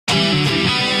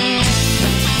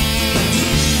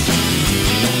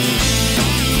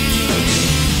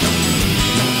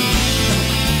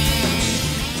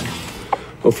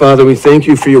Well, Father, we thank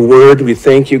you for your word. We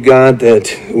thank you, God,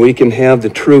 that we can have the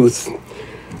truth,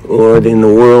 Lord, in the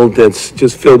world that's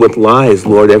just filled with lies,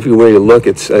 Lord. Everywhere you look,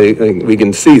 we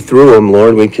can see through them,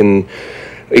 Lord. We can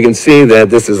see that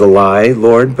this is a lie,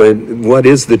 Lord, but what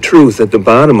is the truth at the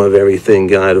bottom of everything,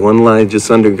 God? One lie just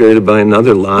undergirded by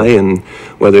another lie, and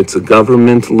whether it's a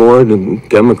government, Lord, a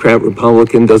Democrat,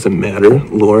 Republican, doesn't matter,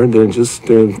 Lord.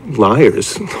 They're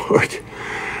liars, Lord.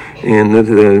 And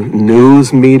the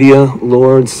news media,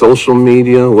 Lord, social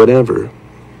media, whatever.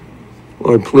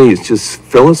 Lord, please just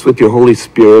fill us with your Holy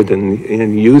Spirit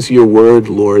and use your word,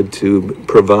 Lord, to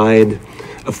provide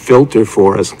a filter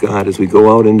for us, God, as we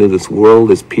go out into this world.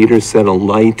 As Peter said, a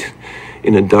light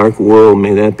in a dark world.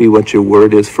 May that be what your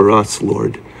word is for us,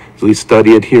 Lord. As we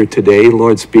study it here today,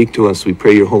 Lord, speak to us. We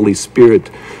pray your Holy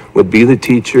Spirit would be the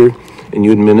teacher and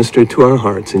you'd minister to our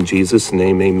hearts. In Jesus'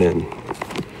 name, amen.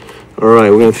 All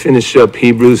right, we're going to finish up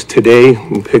Hebrews today.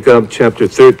 We'll pick up chapter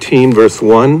 13, verse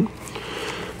 1.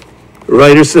 The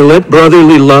writer said, "Let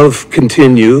brotherly love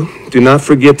continue. Do not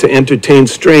forget to entertain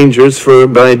strangers, for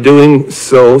by doing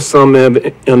so, some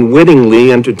have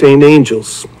unwittingly entertained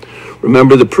angels.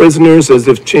 Remember the prisoners as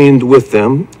if chained with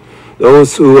them,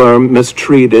 those who are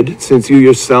mistreated, since you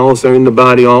yourselves are in the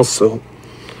body also.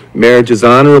 Marriage is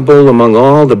honorable among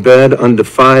all, the bed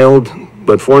undefiled,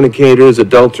 but fornicators,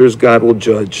 adulterers, God will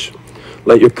judge.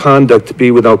 Let your conduct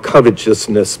be without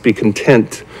covetousness. Be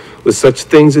content with such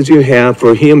things as you have,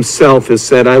 for he himself has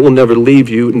said, I will never leave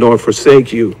you nor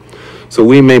forsake you. So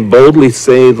we may boldly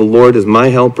say, the Lord is my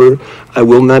helper. I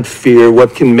will not fear.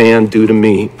 What can man do to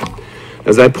me?"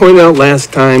 As I pointed out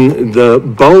last time, the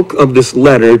bulk of this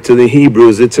letter to the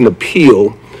Hebrews, it's an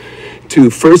appeal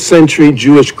to first century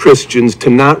Jewish Christians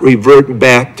to not revert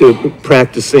back to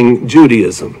practicing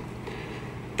Judaism.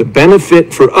 The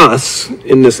benefit for us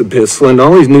in this epistle, and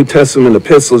all these New Testament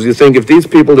epistles, you think if these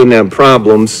people didn't have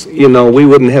problems, we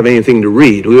wouldn't have anything to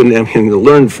read. We wouldn't have anything to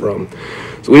learn from.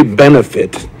 So we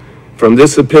benefit from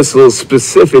this epistle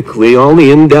specifically, all the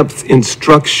in-depth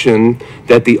instruction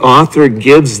that the author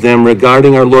gives them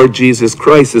regarding our Lord Jesus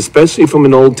Christ, especially from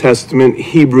an Old Testament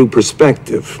Hebrew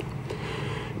perspective.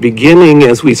 Beginning,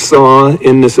 as we saw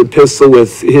in this epistle,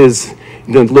 with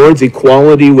the Lord's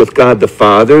equality with God the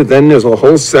Father. Then there's a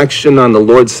whole section on the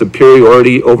Lord's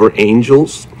superiority over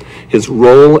angels, his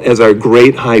role as our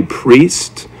great high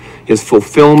priest, his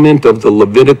fulfillment of the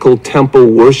Levitical temple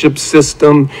worship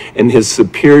system, and his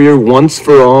superior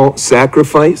once-for-all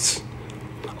sacrifice.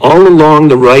 All along,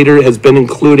 the writer has been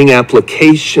including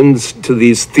applications to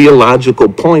these theological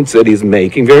points that he's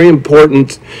making, very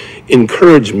important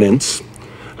encouragements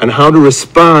on how to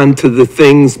respond to the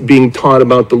things being taught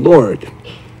about the Lord.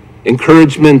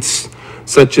 Encouragements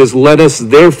such as, let us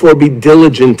therefore be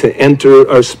diligent to enter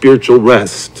our spiritual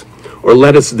rest, or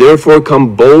let us therefore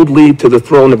come boldly to the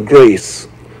throne of grace.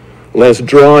 Let us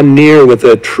draw near with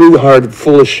a true heart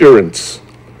full assurance.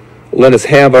 Let us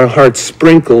have our hearts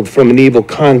sprinkled from an evil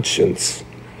conscience.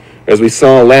 As we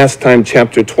saw last time,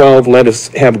 chapter 12, let us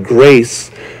have grace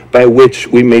by which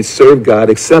we may serve God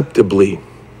acceptably.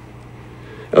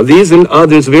 Now, these and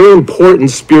others very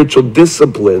important spiritual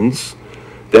disciplines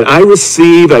that I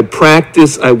receive, I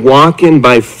practice, I walk in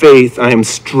by faith. I am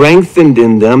strengthened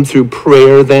in them through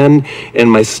prayer then,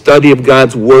 and my study of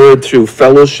God's word, through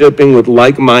fellowshipping with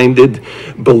like-minded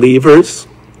believers.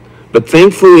 But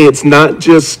thankfully, it's not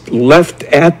just left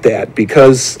at that,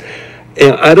 because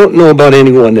I don't know about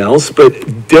anyone else,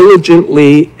 but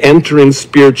diligently entering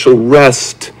spiritual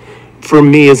rest for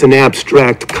me is an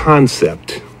abstract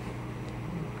concept.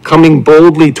 Coming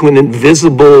boldly to an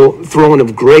invisible throne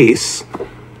of grace,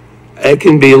 it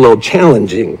can be a little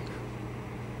challenging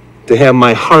to have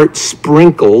my heart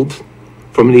sprinkled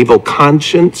from an evil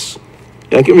conscience.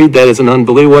 I can read that as an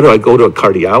unbeliever. What do I go to a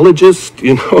cardiologist?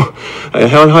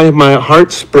 How do I have my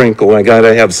heart sprinkled? I got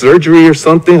to have surgery or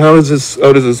something? How does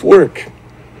this work?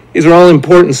 These are all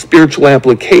important spiritual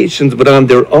applications, but on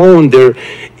their own, they're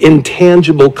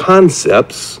intangible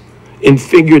concepts in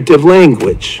figurative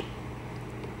language.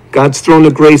 God's throne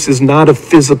of grace is not a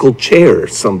physical chair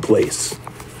someplace.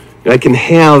 I can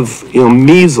have,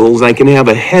 measles, I can have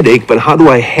a headache, but how do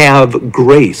I have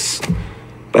grace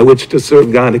by which to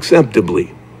serve God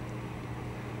acceptably?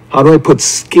 How do I put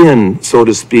skin, so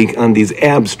to speak, on these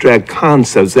abstract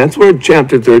concepts? That's where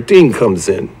chapter 13 comes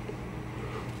in.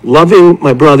 Loving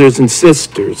my brothers and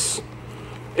sisters,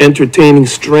 entertaining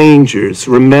strangers,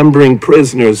 remembering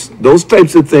prisoners, those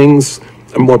types of things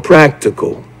are more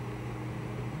practical.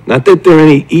 Not that they're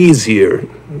any easier,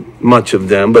 much of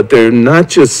them, but they're not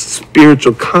just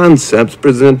spiritual concepts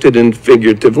presented in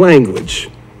figurative language.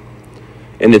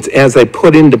 And it's as I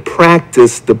put into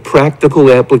practice the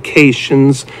practical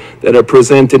applications that are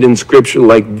presented in Scripture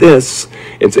like this,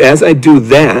 it's as I do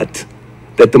that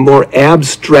the more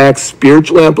abstract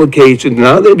spiritual applications,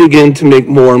 now they begin to make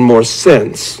more and more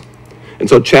sense. And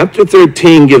so chapter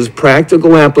 13 gives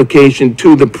practical application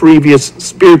to the previous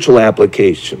spiritual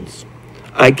applications.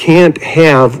 I can't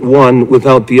have one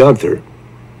without the other.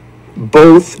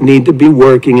 Both need to be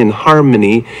working in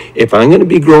harmony if I'm going to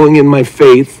be growing in my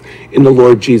faith in the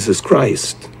Lord Jesus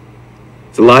Christ.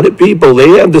 There's a lot of people,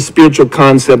 they have the spiritual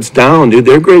concepts down, dude.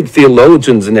 They're great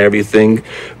theologians and everything,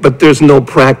 but there's no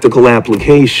practical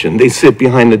application. They sit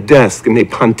behind a desk and they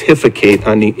pontificate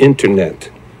on the internet.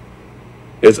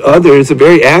 There's others,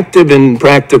 very active in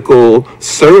practical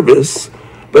service,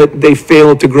 but they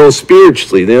fail to grow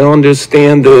spiritually. They don't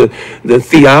understand the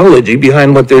theology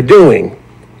behind what they're doing.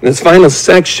 This final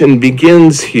section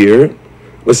begins here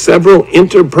with several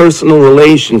interpersonal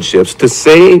relationships to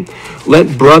say,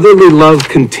 let brotherly love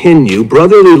continue.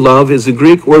 Brotherly love is the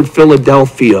Greek word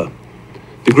Philadelphia.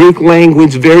 The Greek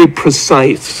language, very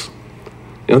precise.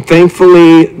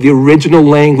 Thankfully, the original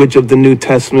language of the New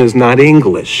Testament is not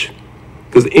English,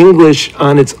 because English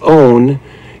on its own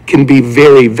can be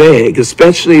very vague,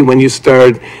 especially when you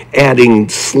start adding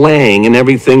slang and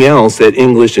everything else that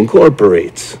English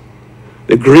incorporates.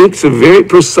 The Greeks are very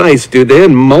precise, dude. They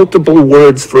had multiple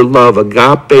words for love: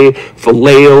 agape,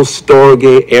 phileo,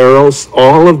 storge, eros.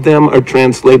 All of them are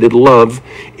translated love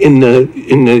in the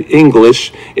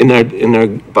English in our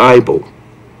Bible.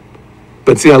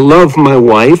 But see, I love my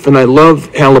wife, and I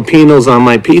love jalapenos on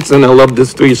my pizza, and I love the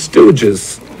Three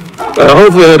Stooges. But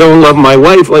hopefully I don't love my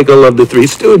wife like I love the Three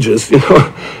Stooges.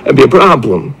 That'd be a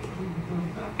problem.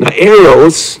 Now,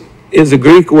 eros is a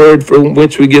Greek word from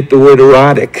which we get the word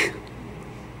erotic.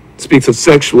 It speaks of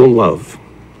sexual love.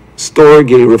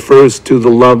 Storge refers to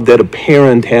the love that a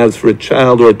parent has for a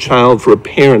child or a child for a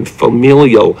parent,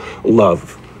 familial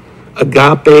love.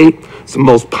 Agape is the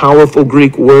most powerful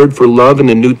Greek word for love in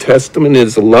the New Testament. It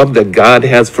is the love that God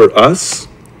has for us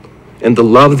and the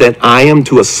love that I am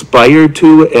to aspire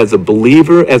to as a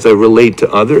believer as I relate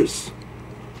to others.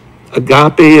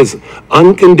 Agape is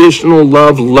unconditional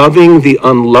love, loving the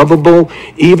unlovable,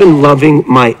 even loving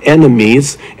my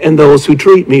enemies and those who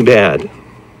treat me bad.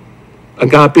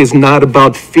 Agape is not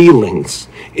about feelings.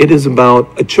 It is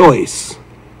about a choice.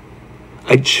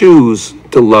 I choose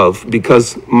to love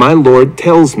because my Lord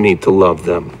tells me to love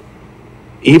them,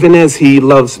 even as he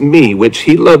loves me, which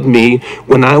he loved me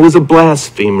when I was a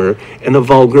blasphemer and a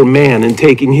vulgar man and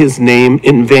taking his name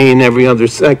in vain every other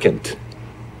second.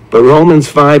 But Romans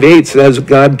 5:8 says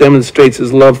God demonstrates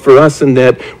his love for us in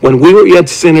that when we were yet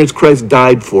sinners, Christ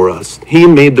died for us. He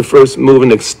made the first move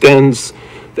and extends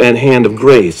that hand of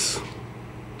grace.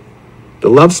 The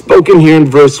love spoken here in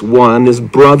verse 1 is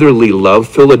brotherly love.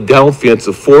 Philadelphia, it's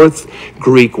the fourth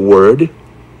Greek word.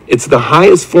 It's the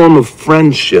highest form of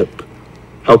friendship,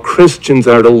 how Christians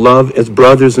are to love as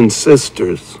brothers and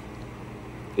sisters.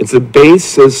 It's a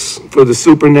basis for the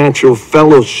supernatural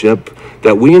fellowship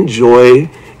that we enjoy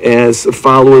as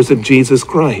followers of Jesus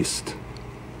Christ.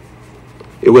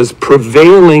 It was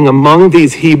prevailing among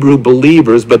these Hebrew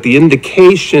believers, but the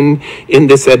indication in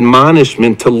this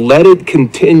admonishment to let it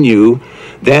continue,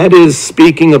 that is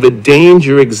speaking of a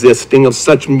danger existing of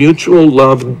such mutual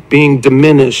love being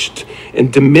diminished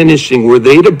and diminishing. Were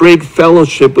they to break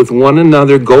fellowship with one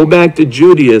another, go back to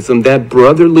Judaism, that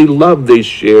brotherly love they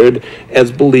shared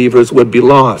as believers would be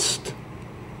lost.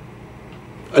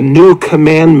 A new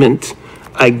commandment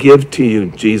I give to you,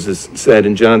 Jesus said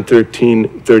in John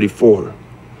 13:34,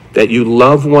 that you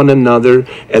love one another.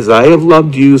 As I have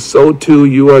loved you, so too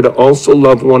you are to also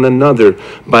love one another.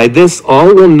 By this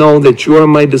all will know that you are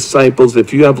my disciples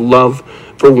if you have love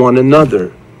for one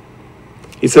another.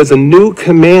 He says a new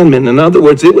commandment. In other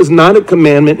words, it was not a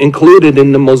commandment included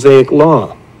in the Mosaic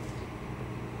law.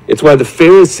 It's why the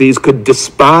Pharisees could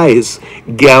despise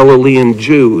Galilean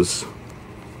Jews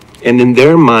and in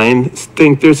their mind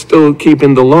think they're still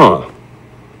keeping the law.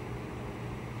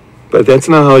 But that's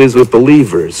not how it is with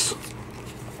believers.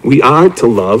 We are to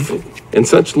love, and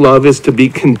such love is to be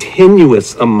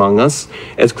continuous among us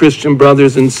as Christian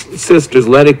brothers and sisters.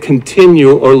 Let it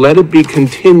continue, or let it be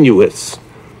continuous.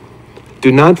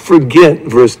 Do not forget,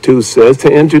 verse 2 says,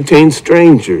 to entertain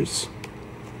strangers.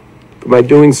 For by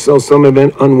doing so, some have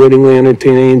unwittingly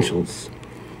entertained angels.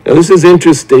 Now this is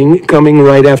interesting, coming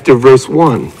right after verse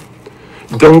 1.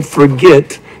 Don't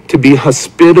forget to be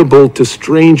hospitable to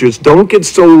strangers. Don't get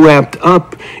so wrapped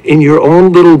up in your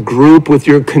own little group with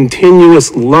your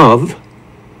continuous love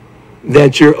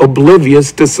that you're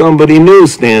oblivious to somebody new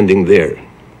standing there.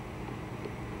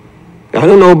 I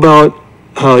don't know about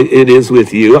how it is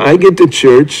with you. I get to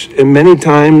church, and many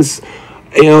times,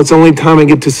 it's the only time I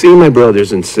get to see my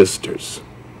brothers and sisters.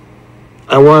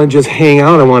 I want to just hang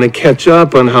out. I want to catch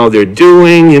up on how they're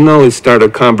doing. We start a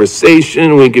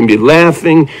conversation. We can be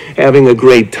laughing, having a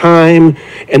great time.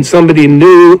 And somebody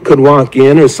new could walk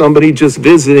in, or somebody just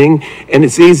visiting, and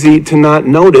it's easy to not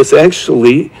notice.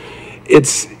 Actually,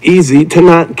 it's easy to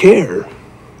not care.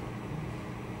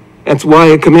 That's why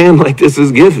a command like this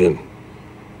is given.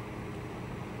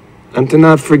 And to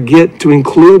not forget to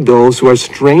include those who are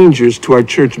strangers to our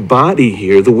church body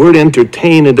here. The word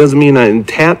entertain, it doesn't mean I'm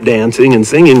tap dancing and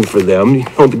singing for them.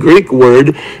 The Greek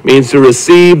word means to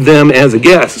receive them as a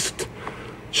guest.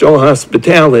 Show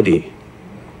hospitality.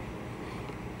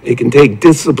 It can take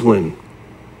discipline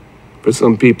for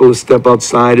some people to step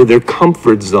outside of their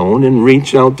comfort zone and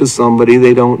reach out to somebody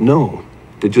they don't know,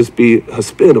 to just be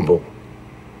hospitable.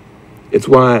 It's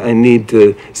why I need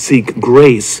to seek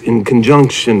grace in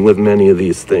conjunction with many of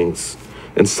these things.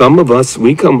 And some of us,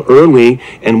 we come early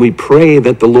and we pray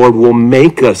that the Lord will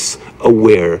make us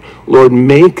aware. Lord,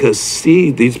 make us see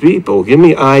these people. Give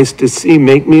me eyes to see.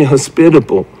 Make me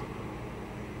hospitable.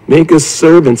 Make us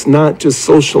servants, not just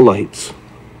socialites.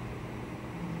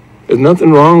 There's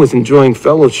nothing wrong with enjoying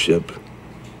fellowship.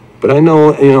 But I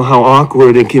know, how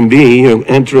awkward it can be. You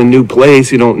enter a new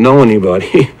place, you don't know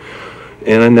anybody.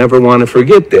 And I never want to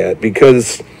forget that,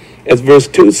 because as verse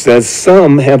 2 says,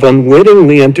 some have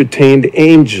unwittingly entertained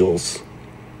angels.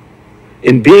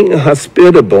 In being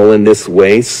hospitable in this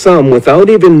way, some, without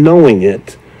even knowing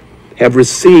it, have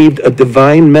received a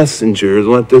divine messenger, is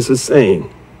what this is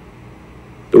saying.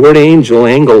 The word angel,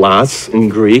 angelos in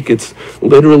Greek, it's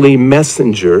literally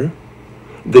messenger.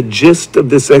 The gist of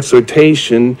this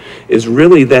exhortation is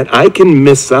really that I can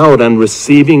miss out on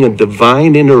receiving a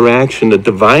divine interaction, a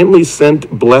divinely sent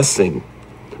blessing,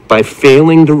 by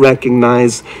failing to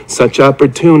recognize such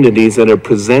opportunities that are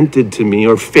presented to me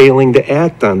or failing to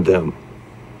act on them.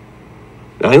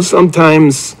 Now,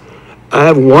 sometimes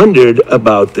I've wondered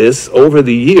about this over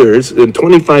the years, in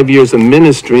 25 years of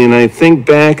ministry, and I think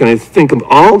back and I think of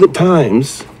all the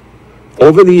times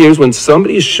over the years when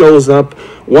somebody shows up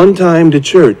one time to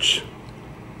church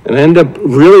and I end up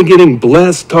really getting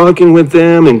blessed talking with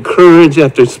them, encouraged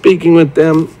after speaking with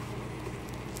them.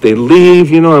 They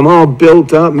leave, I'm all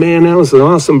built up. Man, that was an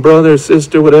awesome brother,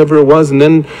 sister, whatever it was. And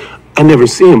then I never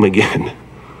see them again.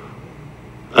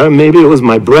 Maybe it was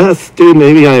my breath, dude.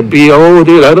 Maybe I BO,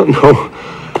 dude. I don't know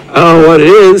what it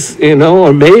is,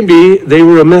 or maybe they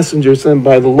were a messenger sent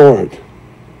by the Lord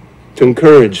to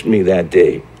encourage me that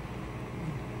day.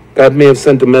 God may have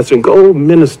sent a message and go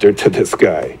minister to this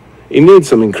guy. He needs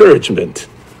some encouragement.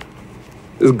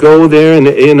 Just go there and,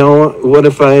 what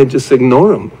if I just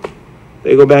ignore him?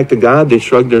 They go back to God, they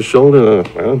shrug their shoulder.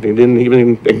 Well, they didn't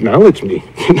even acknowledge me.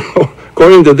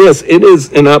 According to this, it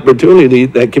is an opportunity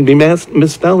that can be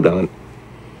missed out on.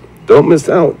 Don't miss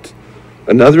out.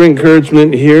 Another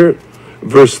encouragement here,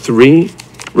 verse 3,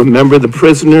 remember the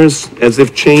prisoners as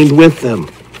if chained with them.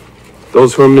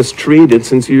 Those who are mistreated,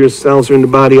 since you yourselves are in the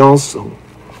body also.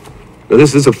 Now,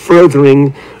 this is a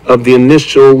furthering of the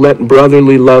initial let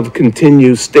brotherly love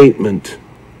continue statement.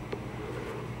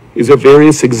 These are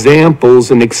various examples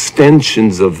and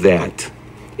extensions of that.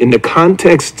 In the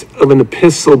context of an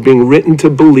epistle being written to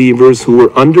believers who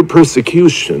were under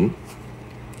persecution,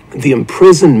 the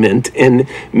imprisonment and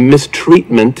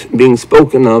mistreatment being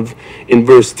spoken of in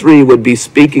verse 3 would be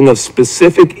speaking of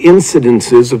specific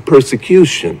incidences of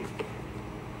persecution.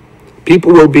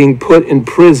 People were being put in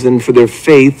prison for their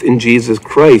faith in Jesus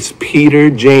Christ.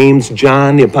 Peter, James,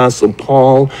 John, the Apostle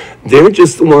Paul, they're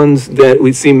just the ones that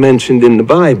we see mentioned in the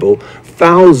Bible.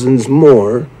 Thousands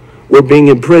more were being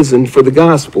imprisoned for the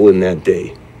gospel in that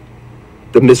day.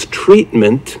 The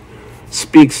mistreatment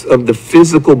speaks of the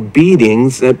physical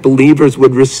beatings that believers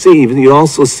would receive. And you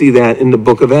also see that in the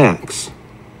book of Acts.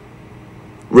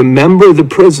 Remember the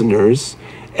prisoners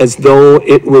as though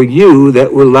it were you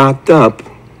that were locked up,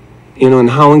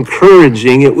 and how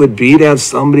encouraging it would be to have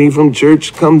somebody from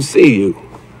church come see you.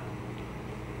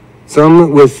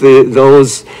 Some with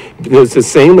it's the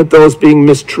same with those being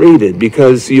mistreated,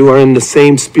 because you are in the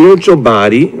same spiritual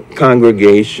body,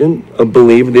 congregation of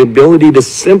believers, the ability to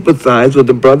sympathize with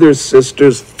the brother's,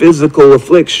 sister's physical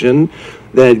affliction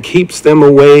that keeps them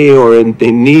away, or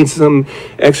they need some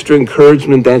extra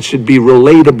encouragement that should be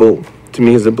relatable to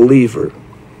me as a believer.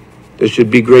 There should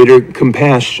be greater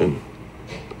compassion.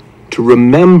 To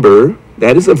remember,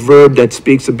 that is a verb that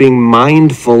speaks of being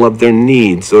mindful of their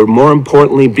needs, or more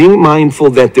importantly, being mindful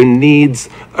that their needs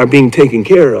are being taken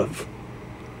care of.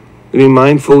 Being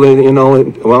mindful,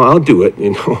 well, I'll do it,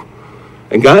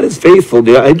 And God is faithful.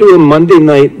 I do a Monday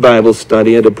night Bible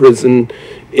study at a prison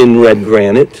in Red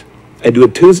Granite. I do a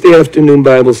Tuesday afternoon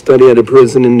Bible study at a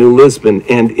prison in New Lisbon.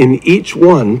 And in each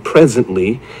one,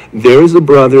 presently, there is a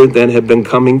brother that had been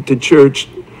coming to church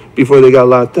before they got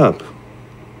locked up.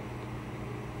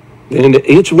 And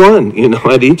each one,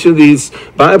 at each of these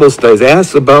Bible studies,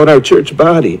 asks about our church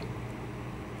body.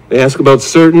 They ask about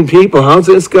certain people. How's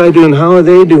this guy doing? How are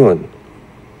they doing?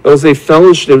 Those they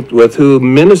fellowshiped with, who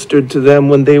ministered to them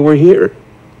when they were here.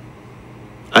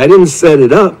 I didn't set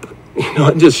it up.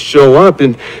 I just show up,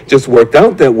 and just worked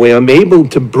out that way. I'm able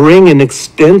to bring an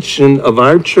extension of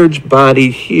our church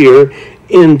body here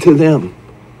into them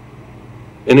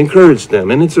and encourage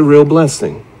them, and it's a real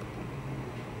blessing.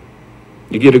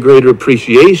 You get a greater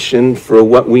appreciation for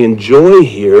what we enjoy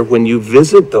here when you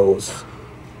visit those.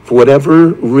 For whatever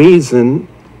reason,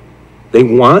 they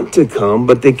want to come,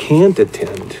 but they can't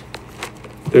attend.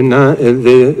 They're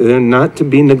not to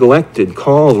be neglected.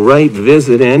 Call, write,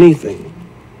 visit, anything.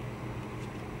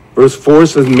 Verse 4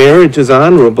 says, marriage is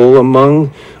honorable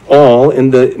among all,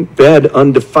 and the bed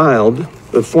undefiled,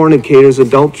 but fornicators,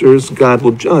 adulterers, God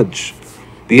will judge.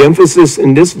 The emphasis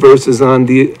in this verse is on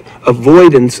the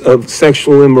avoidance of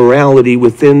sexual immorality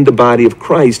within the body of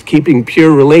Christ, keeping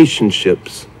pure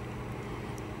relationships.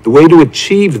 The way to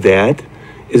achieve that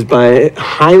is by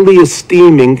highly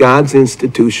esteeming God's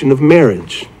institution of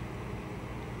marriage.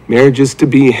 Marriage is to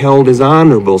be held as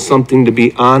honorable, something to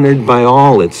be honored by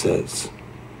all, it says.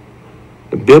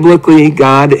 Biblically,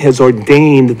 God has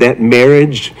ordained that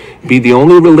marriage be the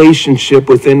only relationship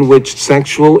within which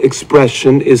sexual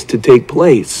expression is to take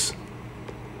place.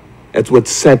 That's what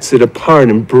sets it apart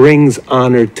and brings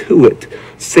honor to it.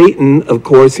 Satan, of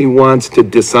course, he wants to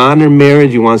dishonor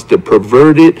marriage, he wants to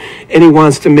pervert it, and he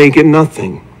wants to make it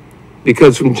nothing.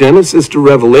 Because from Genesis to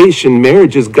Revelation,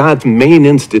 marriage is God's main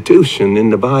institution in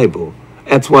the Bible.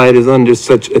 That's why it is under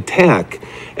such attack.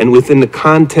 And within the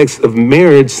context of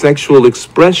marriage, sexual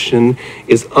expression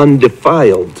is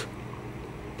undefiled.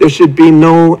 There should be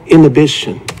no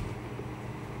inhibition.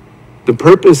 The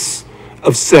purpose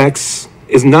of sex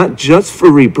is not just for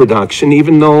reproduction,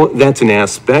 even though that's an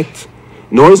aspect,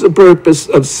 nor is the purpose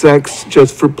of sex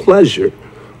just for pleasure,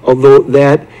 although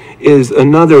that is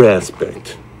another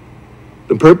aspect.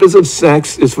 The purpose of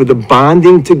sex is for the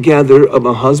bonding together of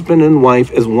a husband and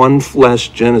wife as one flesh,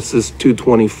 Genesis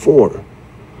 2:24.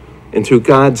 And through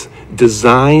God's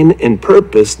design and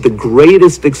purpose, the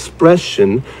greatest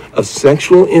expression of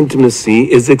sexual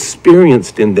intimacy is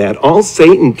experienced in that. All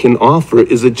Satan can offer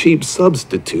is a cheap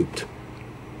substitute.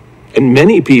 And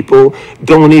many people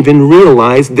don't even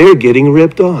realize they're getting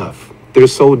ripped off. They're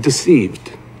so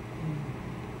deceived.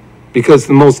 Because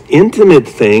the most intimate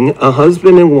thing a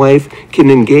husband and wife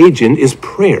can engage in is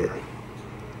prayer.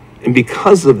 And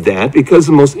because of that, because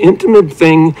the most intimate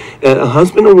thing a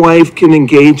husband and wife can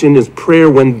engage in is prayer,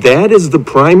 when that is the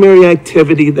primary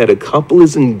activity that a couple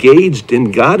is engaged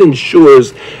in, God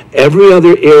ensures every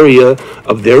other area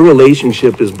of their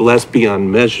relationship is blessed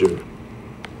beyond measure.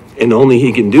 And only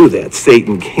he can do that.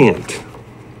 Satan can't.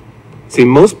 See,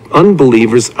 most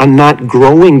unbelievers are not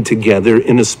growing together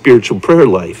in a spiritual prayer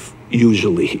life,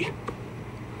 usually.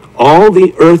 All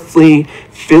the earthly,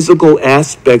 physical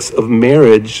aspects of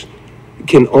marriage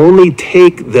can only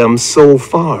take them so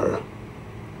far.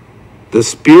 The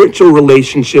spiritual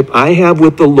relationship I have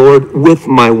with the Lord, with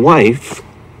my wife,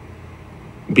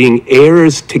 being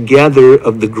heirs together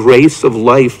of the grace of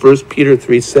life, 1 Peter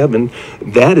 3:7,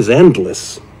 that is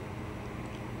endless.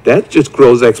 That just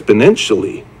grows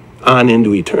exponentially on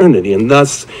into eternity, and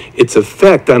thus its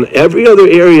effect on every other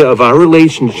area of our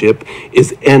relationship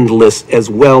is endless as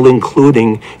well,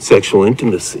 including sexual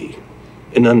intimacy.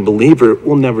 An unbeliever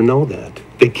will never know that.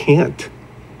 They can't.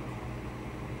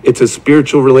 It's a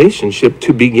spiritual relationship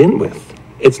to begin with.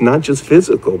 It's not just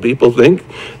physical. People think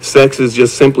sex is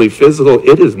just simply physical.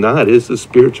 It is not. It is a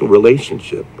spiritual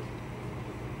relationship.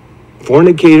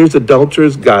 Fornicators,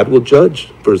 adulterers, God will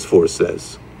judge, verse 4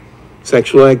 says.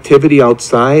 Sexual activity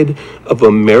outside of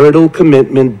a marital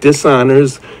commitment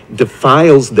dishonors,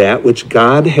 defiles that which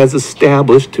God has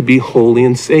established to be holy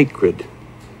and sacred.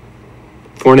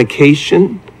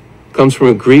 Fornication comes from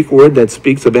a Greek word that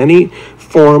speaks of any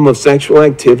form of sexual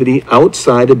activity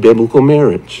outside of biblical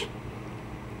marriage.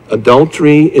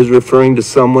 Adultery is referring to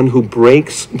someone who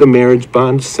breaks the marriage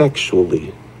bond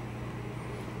sexually.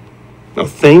 Now,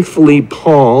 thankfully,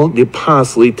 Paul, the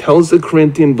apostle, he tells the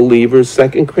Corinthian believers,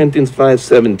 2 Corinthians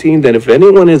 5:17, that if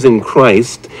anyone is in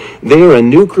Christ, they are a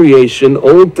new creation.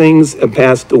 Old things have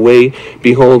passed away.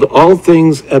 Behold, all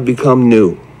things have become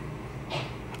new.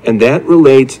 And that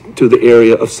relates to the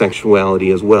area of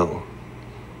sexuality as well.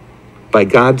 by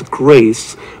God's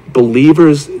grace,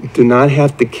 believers do not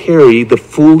have to carry the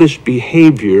foolish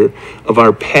behavior of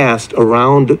our past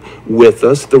around with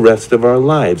us the rest of our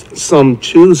lives. Some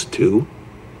choose to.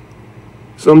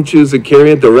 Some choose to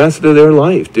carry it the rest of their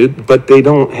life, dude, but they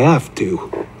don't have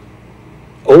to.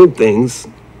 Old things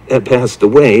have passed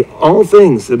away. All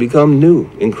things have become new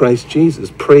in Christ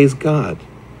Jesus. Praise God.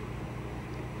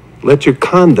 Let your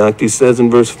conduct, he says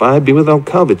in verse 5, be without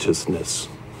covetousness.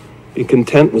 Be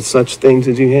content with such things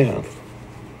as you have.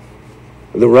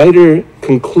 The writer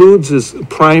concludes his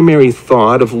primary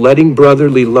thought of letting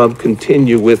brotherly love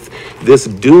continue with this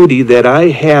duty that I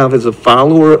have as a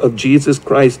follower of Jesus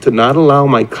Christ to not allow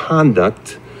my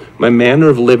conduct, my manner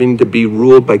of living to be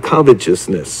ruled by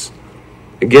covetousness.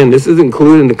 Again, this is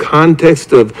included in the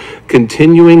context of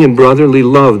continuing in brotherly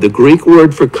love. The Greek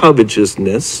word for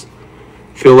covetousness,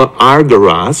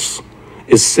 philargaros,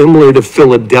 is similar to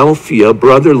Philadelphia,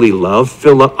 brotherly love.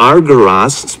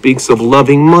 Philargaros speaks of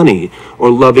loving money or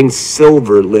loving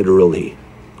silver, literally.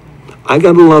 I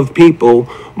got to love people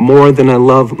more than I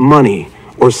love money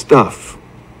or stuff.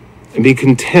 And be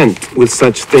content with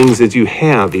such things as you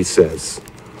have, he says.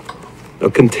 Now,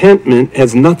 contentment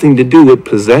has nothing to do with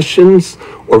possessions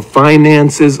or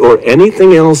finances or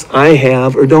anything else I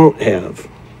have or don't have.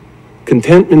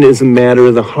 Contentment is a matter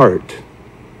of the heart.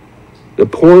 The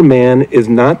poor man is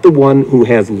not the one who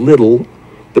has little.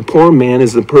 The poor man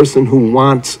is the person who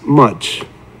wants much.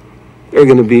 They're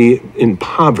going to be in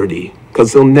poverty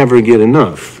because they'll never get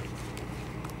enough.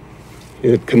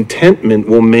 Contentment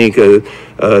will make a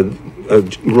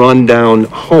run-down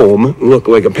home look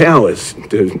like a palace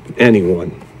to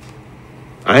anyone.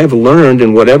 I have learned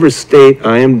in whatever state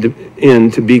I am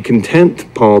in to be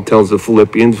content, Paul tells the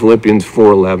Philippians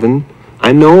 4:11.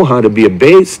 I know how to be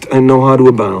abased. I know how to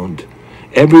abound.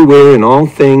 Everywhere in all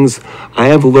things, I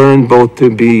have learned both to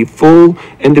be full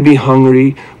and to be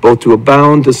hungry, both to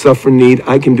abound, to suffer need.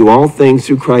 I can do all things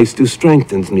through Christ who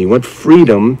strengthens me. What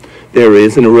freedom there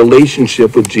is in a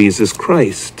relationship with Jesus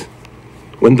Christ.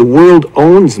 When the world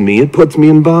owns me, it puts me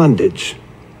in bondage.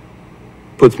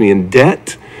 Puts me in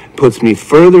debt, puts me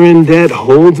further in debt,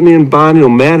 holds me in bondage, no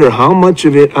matter how much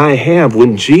of it I have.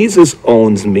 When Jesus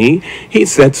owns me, he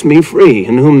sets me free.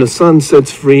 And whom the Son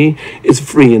sets free is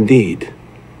free indeed.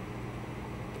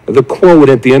 The quote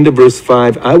at the end of verse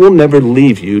 5, I will never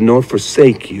leave you nor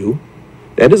forsake you.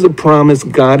 That is a promise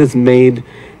God has made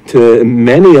to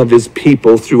many of his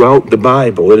people throughout the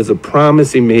Bible. It is a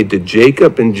promise he made to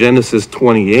Jacob in Genesis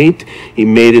 28. He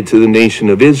made it to the nation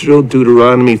of Israel,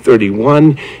 Deuteronomy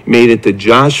 31. He made it to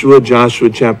Joshua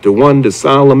chapter 1, to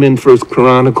Solomon, 1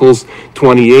 Chronicles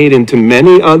 28, and to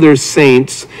many other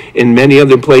saints in many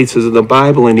other places of the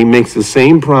Bible. And he makes the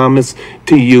same promise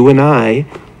to you and I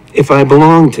if I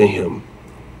belong to him.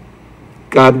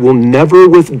 God will never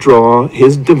withdraw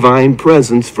his divine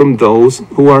presence from those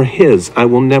who are his. I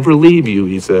will never leave you,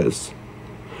 he says.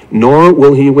 Nor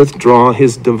will he withdraw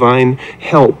his divine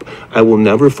help. I will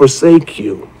never forsake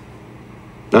you.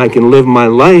 I can live my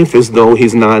life as though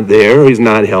he's not there, he's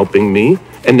not helping me,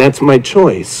 and that's my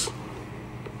choice.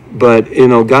 But,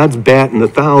 God's batting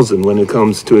 1,000 when it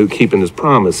comes to keeping his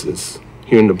promises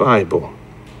here in the Bible.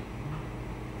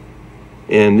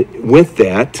 And with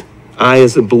that, I,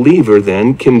 as a believer,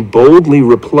 then, can boldly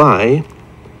reply,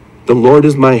 the Lord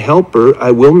is my helper,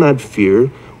 I will not fear.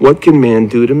 What can man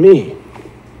do to me?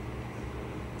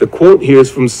 The quote here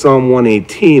is from Psalm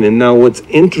 118. And now what's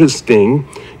interesting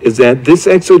is that this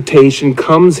exhortation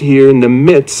comes here in the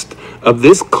midst of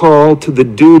this call to the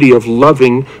duty of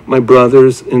loving my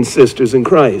brothers and sisters in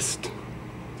Christ.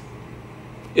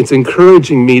 It's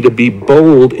encouraging me to be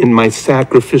bold in my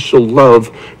sacrificial love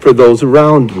for those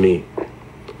around me.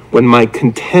 When my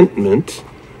contentment,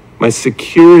 my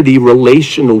security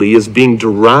relationally is being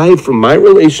derived from my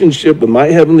relationship with my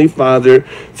Heavenly Father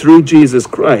through Jesus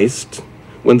Christ,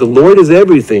 when the Lord is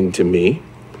everything to me,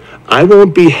 I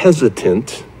won't be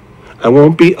hesitant, I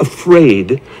won't be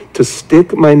afraid to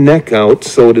stick my neck out,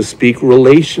 so to speak,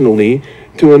 relationally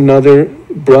to another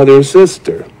brother or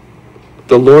sister.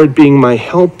 The Lord being my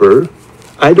helper,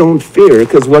 I don't fear,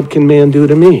 because what can man do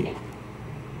to me?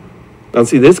 Now,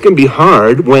 see, this can be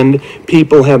hard when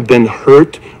people have been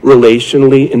hurt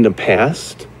relationally in the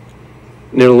past.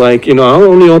 And they're like, I'll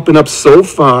only open up so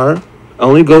far. I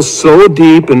only go so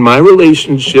deep in my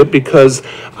relationship because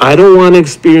I don't want to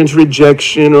experience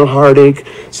rejection or heartache.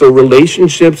 So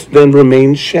relationships then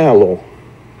remain shallow.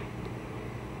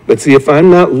 But see, if I'm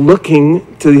not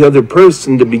looking to the other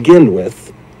person to begin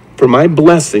with for my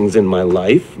blessings in my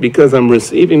life, because I'm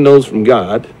receiving those from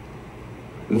God,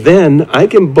 then I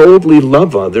can boldly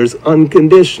love others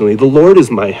unconditionally. The Lord is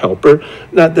my helper,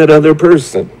 not that other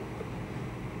person.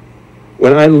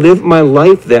 When I live my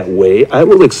life that way, I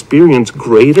will experience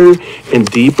greater and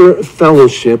deeper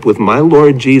fellowship with my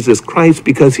Lord Jesus Christ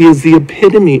because he is the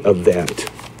epitome of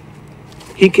that.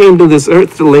 He came to this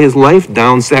earth to lay his life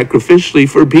down sacrificially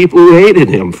for people who hated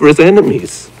him, for his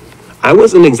enemies. I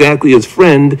wasn't exactly his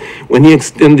friend when he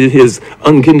extended his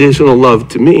unconditional love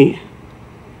to me.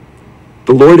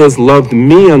 The Lord has loved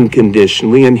me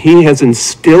unconditionally, and he has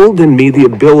instilled in me the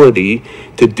ability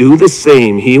to do the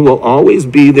same. He will always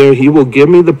be there. He will give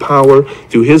me the power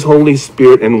through his Holy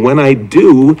Spirit. And when I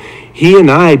do, he and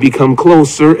I become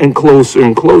closer and closer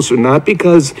and closer, not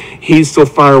because he's so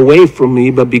far away from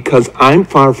me, but because I'm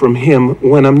far from him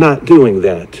when I'm not doing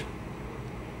that.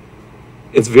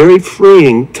 It's very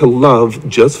freeing to love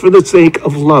just for the sake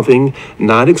of loving,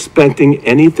 not expecting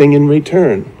anything in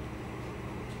return.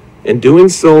 And doing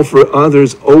so for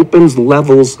others opens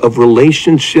levels of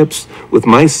relationships with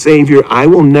my Savior I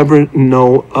will never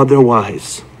know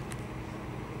otherwise.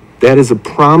 That is a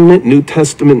prominent New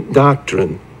Testament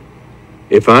doctrine.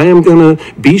 If I am going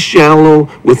to be shallow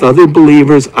with other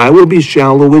believers, I will be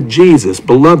shallow with Jesus.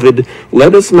 Beloved,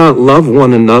 let us not love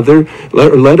one another.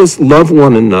 Let us love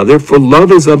one another, for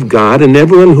love is of God, and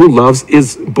everyone who loves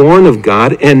is born of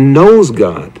God and knows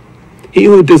God. He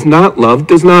who does not love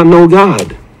does not know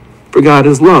God. For God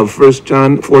is love, 1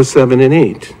 John 4, 7, and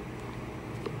 8.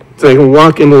 So I can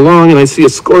walk along and I see a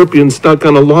scorpion stuck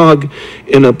on a log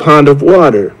in a pond of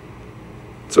water.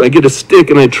 So I get a stick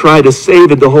and I try to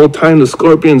save it. The whole time the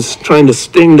scorpion's trying to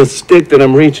sting the stick that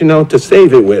I'm reaching out to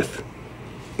save it with.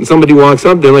 And somebody walks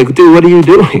up, they're like, dude, what are you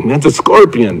doing? That's a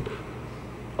scorpion.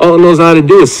 All it knows how to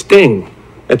do is sting.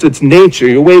 That's its nature.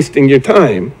 You're wasting your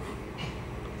time.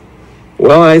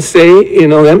 Well, I say,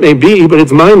 that may be, but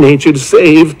it's my nature to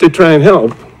save, to try and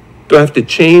help. Do I have to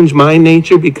change my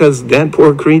nature because that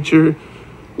poor creature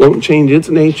won't change its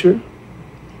nature?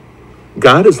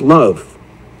 God is love.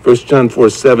 1 John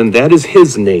 4, 7, that is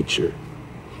his nature.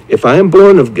 If I am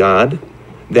born of God,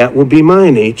 that will be my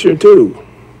nature too.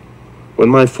 When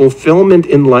my fulfillment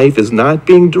in life is not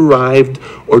being derived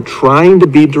or trying to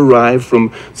be derived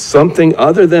from something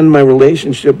other than my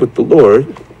relationship with the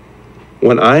Lord,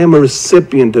 when I am a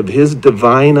recipient of his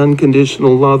divine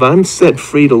unconditional love, I'm set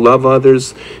free to love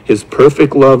others. His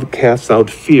perfect love casts out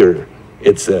fear,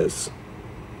 it says.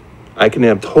 I can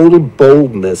have total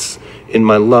boldness in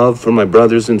my love for my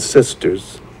brothers and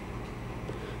sisters.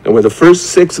 And with the first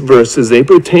 6 verses, they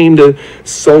pertain to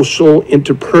social,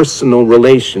 interpersonal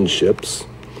relationships.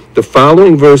 The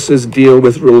following verses deal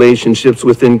with relationships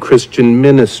within Christian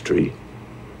ministry.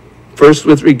 First,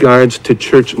 with regards to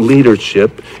church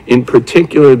leadership, in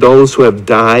particular those who have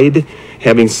died,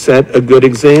 having set a good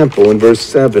example. In verse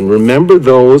 7, remember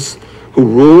those who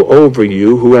rule over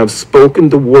you, who have spoken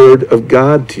the word of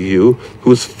God to you,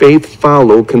 whose faith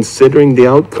follow, considering the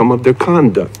outcome of their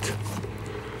conduct.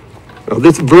 Now,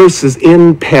 this verse is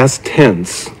in past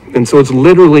tense, and so it's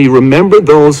literally, remember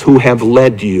those who have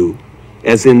led you,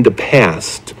 as in the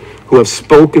past, who have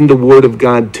spoken the word of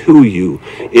God to you.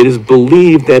 It is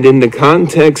believed that in the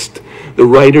context the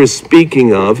writer is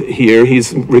speaking of here, he's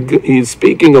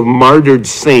speaking of martyred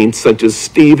saints such as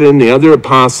Stephen, the other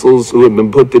apostles who have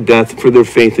been put to death for their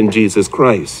faith in Jesus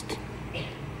Christ.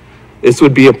 This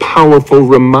would be a powerful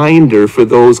reminder for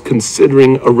those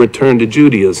considering a return to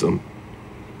Judaism.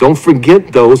 Don't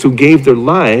forget those who gave their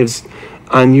lives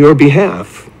on your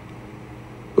behalf,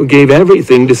 who gave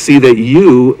everything to see that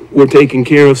you were taken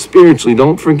care of spiritually.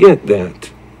 Don't forget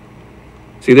that.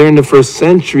 See, there in the first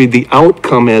century, the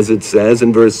outcome, as it says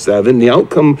in verse 7, the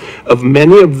outcome of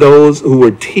many of those who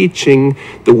were teaching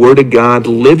the word of God,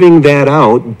 living that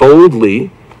out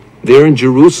boldly there in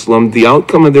Jerusalem, the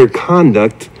outcome of their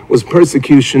conduct was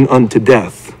persecution unto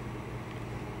death.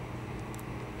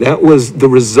 That was the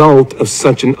result of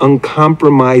such an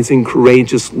uncompromising,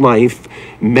 courageous life.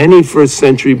 Many first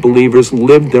century believers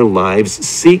lived their lives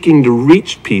seeking to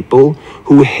reach people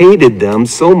who hated them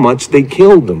so much they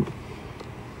killed them.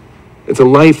 It's a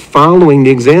life following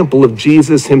the example of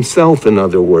Jesus himself, in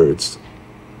other words.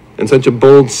 And such a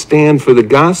bold stand for the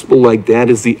gospel like that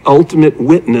is the ultimate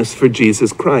witness for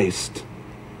Jesus Christ.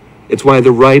 It's why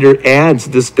the writer adds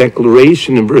this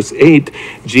declaration in verse 8,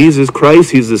 Jesus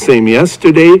Christ, he's the same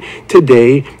yesterday,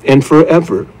 today, and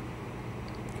forever.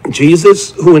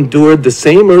 Jesus, who endured the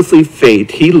same earthly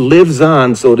fate, he lives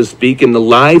on, so to speak, in the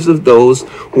lives of those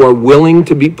who are willing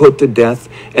to be put to death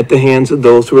at the hands of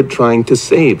those who are trying to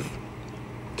save,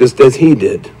 just as he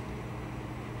did.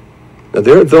 Now,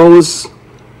 there are those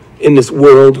in this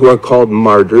world who are called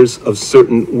martyrs of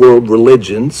certain world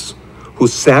religions, who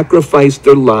sacrificed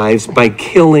their lives by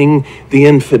killing the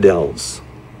infidels.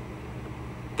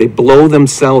 They blow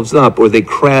themselves up, or they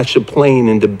crash a plane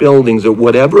into buildings, or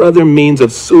whatever other means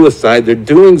of suicide. They're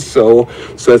doing so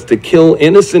as to kill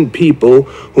innocent people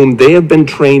whom they have been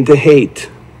trained to hate,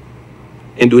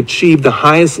 and to achieve the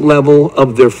highest level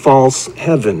of their false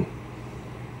heaven.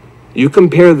 You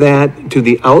compare that to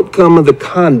the outcome of the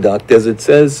conduct, as it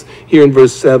says here in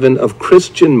verse 7, of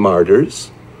Christian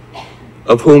martyrs,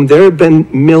 of whom there have been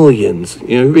millions.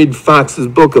 You read Fox's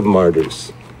Book of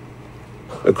Martyrs.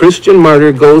 A Christian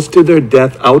martyr goes to their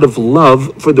death out of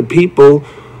love for the people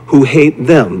who hate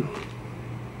them,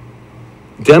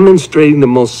 demonstrating the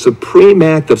most supreme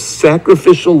act of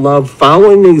sacrificial love,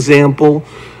 following the example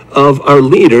of our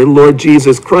leader, Lord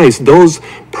Jesus Christ. Those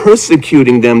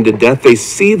persecuting them to death, they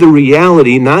see the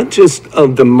reality not just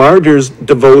of the martyr's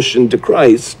devotion to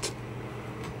Christ,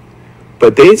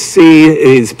 but they see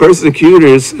his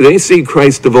persecutors, they see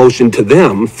Christ's devotion to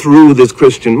them through this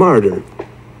Christian martyr.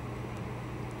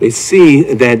 They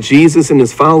see that Jesus and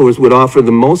his followers would offer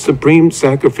the most supreme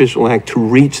sacrificial act to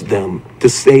reach them, to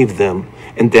save them.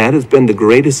 And that has been the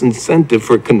greatest incentive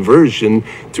for conversion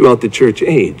throughout the church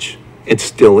age. It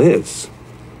still is.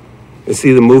 You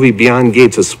see, the movie Beyond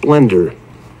Gates of Splendor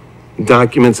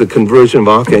documents a conversion of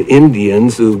Auca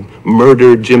Indians who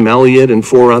murdered Jim Elliot and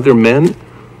 4 other men.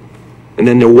 And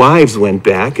then their wives went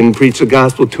back and preached the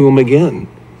gospel to them again.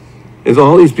 There's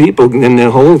all these people, and the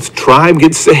whole tribe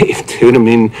gets saved, dude. I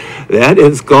mean, that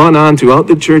has gone on throughout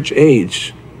the church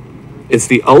age. It's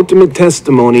the ultimate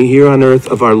testimony here on earth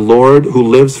of our Lord who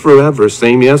lives forever.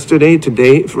 Same yesterday,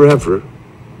 today, forever.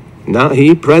 Now,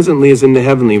 he presently is in the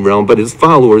heavenly realm, but his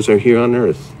followers are here on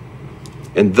earth.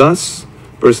 And thus,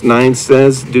 verse 9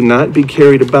 says, do not be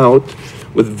carried about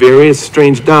with various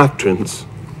strange doctrines,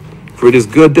 for it is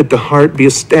good that the heart be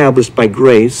established by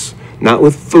grace, not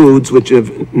with foods which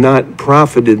have not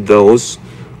profited those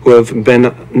who have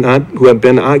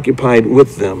been occupied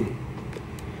with them.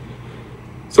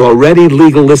 So already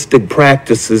legalistic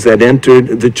practices had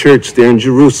entered the church there in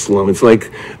Jerusalem. It's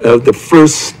like the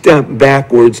first step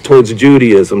backwards towards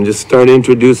Judaism, just start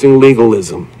introducing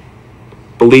legalism.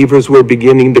 Believers were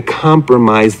beginning to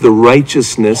compromise the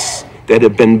righteousness that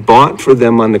had been bought for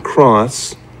them on the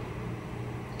cross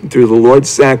through the Lord's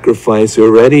sacrifice,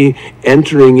 already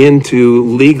entering into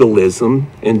legalism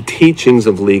and teachings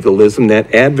of legalism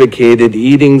that advocated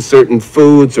eating certain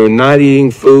foods or not eating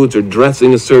foods, or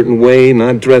dressing a certain way,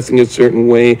 not dressing a certain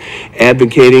way,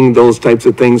 advocating those types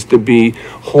of things to be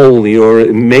holy or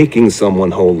making someone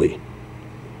holy.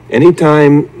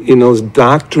 Anytime, those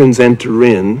doctrines enter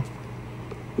in,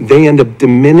 they end up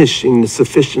diminishing the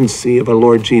sufficiency of our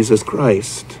Lord Jesus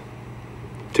Christ.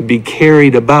 To be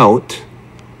carried about,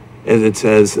 as it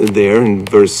says there in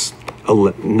verse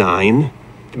 9,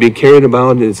 to be carried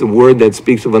about is a word that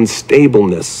speaks of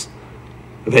unstableness,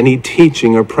 of any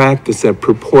teaching or practice that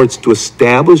purports to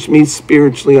establish me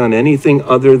spiritually on anything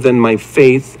other than my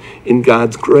faith in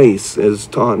God's grace as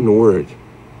taught in the Word.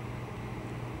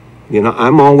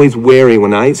 I'm always wary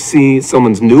when I see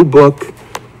someone's new book,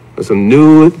 or some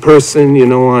new person,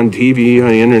 on TV or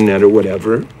on the internet or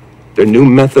whatever, their new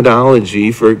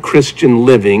methodology for Christian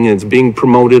living is being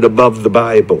promoted above the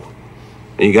Bible.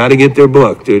 And you got to get their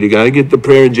book, dude. You got to get the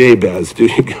Prayer of Jabez,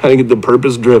 dude. You got to get the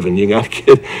Purpose Driven. You got to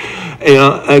get,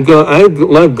 I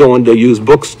love going to used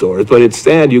bookstores, but it's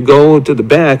sad. You go to the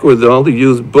back where all the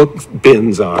used book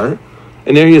bins are,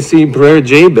 and there you see Prayer of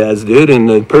Jabez, dude, and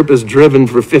the Purpose Driven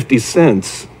for 50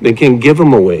 cents. They can't give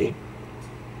them away.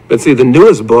 But see, the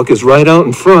newest book is right out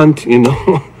in front,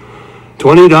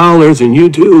 $20, and you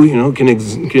too,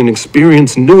 can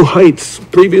experience new heights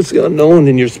previously unknown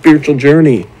in your spiritual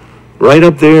journey. Right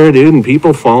up there, dude, and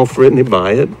people fall for it and they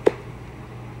buy it.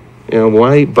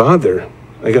 Why bother?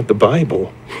 I got the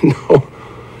Bible. No,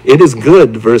 it is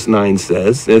good, verse 9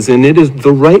 says, as in it is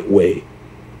the right way,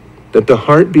 that the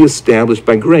heart be established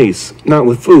by grace, not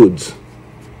with foods.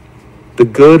 The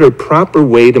good or proper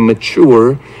way to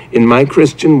mature in my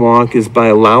Christian walk is by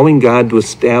allowing God to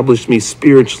establish me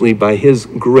spiritually by his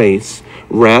grace,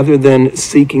 rather than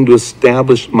seeking to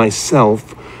establish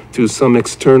myself through some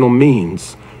external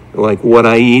means, like what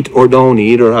I eat or don't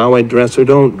eat, or how I dress or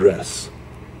don't dress.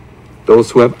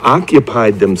 Those who have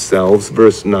occupied themselves,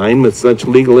 verse 9, with such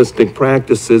legalistic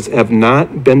practices have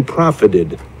not been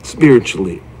profited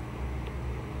spiritually.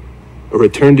 A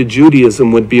return to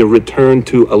Judaism would be a return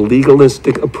to a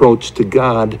legalistic approach to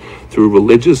God through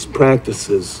religious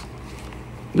practices.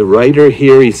 The writer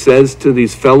here, he says to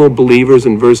these fellow believers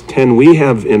in verse 10, we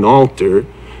have an altar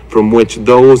from which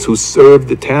those who serve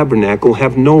the tabernacle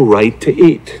have no right to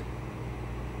eat.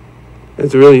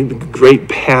 That's a really great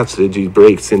passage he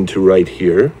breaks into right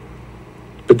here.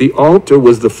 But the altar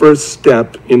was the first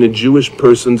step in a Jewish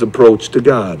person's approach to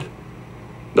God.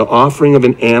 The offering of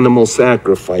an animal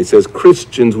sacrifice. As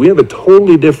Christians, we have a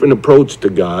totally different approach to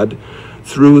God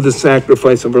through the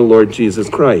sacrifice of our Lord Jesus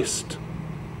Christ.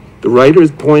 The writer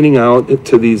is pointing out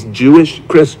to these Jewish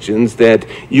Christians that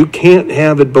you can't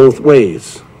have it both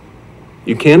ways.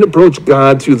 You can't approach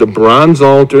God through the bronze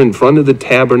altar in front of the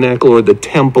tabernacle or the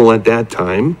temple at that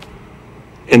time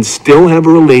and still have a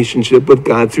relationship with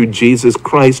God through Jesus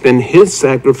Christ and his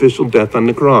sacrificial death on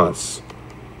the cross.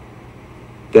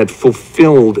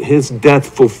 His death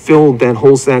fulfilled that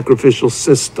whole sacrificial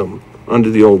system under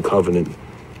the old covenant.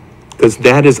 Because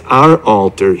that is our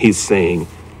altar, he's saying.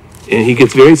 And he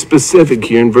gets very specific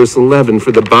here in verse 11.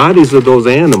 For the bodies of those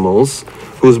animals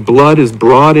whose blood is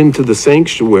brought into the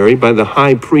sanctuary by the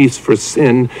high priest for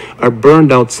sin are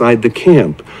burned outside the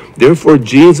camp. Therefore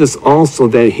Jesus also,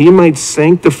 that he might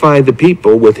sanctify the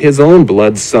people with his own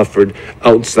blood, suffered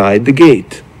outside the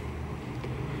gate.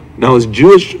 Now, as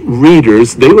Jewish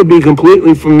readers, they would be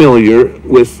completely familiar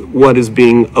with what is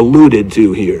being alluded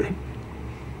to here.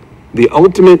 The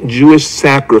ultimate Jewish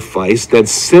sacrifice that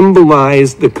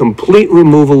symbolized the complete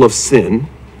removal of sin.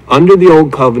 Under the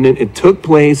Old Covenant, it took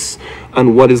place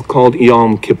on what is called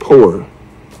Yom Kippur,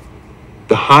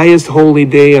 the highest holy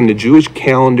day on the Jewish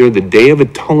calendar, the Day of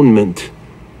Atonement,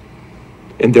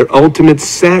 and their ultimate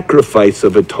sacrifice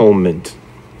of atonement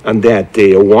on that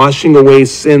day, a washing away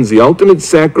sins. The ultimate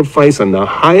sacrifice on the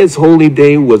highest holy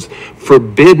day was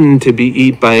forbidden to be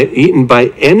eaten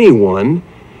by anyone,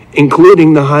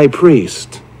 including the high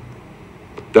priest.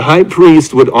 The high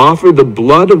priest would offer the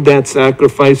blood of that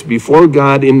sacrifice before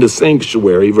God in the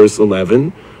sanctuary, verse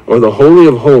 11, or the Holy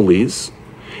of Holies,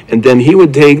 and then he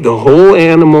would take the whole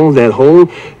animal, that whole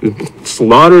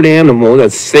slaughtered animal,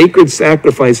 that sacred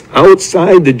sacrifice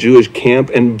outside the Jewish camp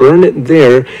and burn it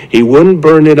there. He wouldn't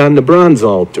burn it on the bronze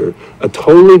altar. A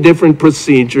totally different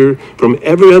procedure from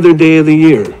every other day of the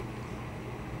year.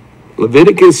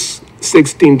 Leviticus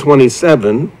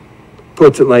 16:27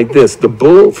 puts it like this: the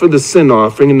bull for the sin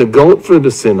offering and the goat for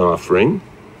the sin offering,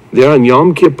 there on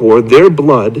Yom Kippur, their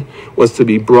blood was to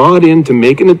be brought in to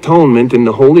make an atonement in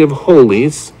the Holy of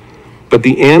Holies, but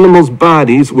the animals'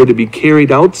 bodies were to be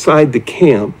carried outside the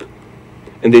camp,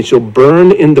 and they shall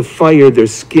burn in the fire their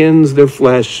skins, their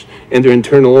flesh, and their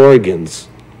internal organs.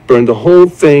 Burn the whole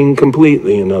thing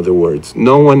completely, in other words.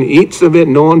 No one eats of it,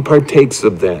 no one partakes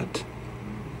of that.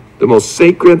 The most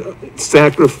sacred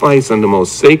sacrifice on the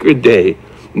most sacred day,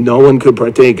 no one could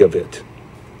partake of it.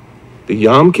 The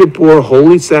Yom Kippur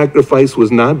holy sacrifice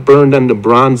was not burned on the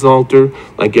bronze altar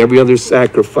like every other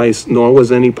sacrifice, nor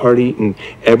was any part eaten.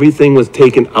 Everything was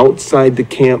taken outside the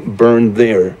camp, burned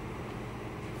there.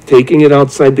 Taking it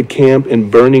outside the camp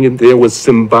and burning it there was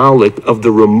symbolic of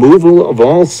the removal of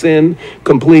all sin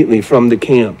completely from the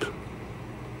camp.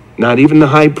 Not even the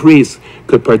high priest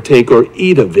could partake or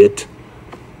eat of it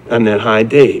on that high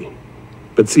day.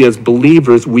 But see, as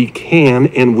believers, we can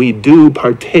and we do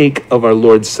partake of our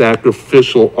Lord's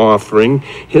sacrificial offering,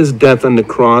 his death on the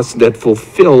cross that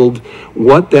fulfilled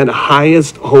what that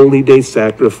highest holy day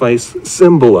sacrifice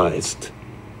symbolized.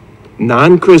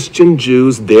 Non-Christian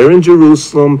Jews there in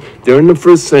Jerusalem, there in the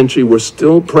first century, were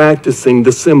still practicing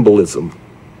the symbolism.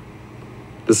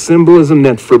 The symbolism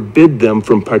that forbid them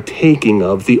from partaking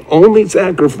of the only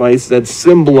sacrifice that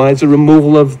symbolized the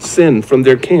removal of sin from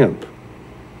their camp.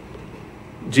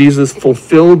 Jesus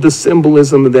fulfilled the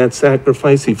symbolism of that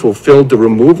sacrifice. He fulfilled the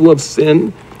removal of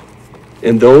sin.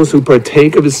 And those who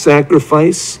partake of his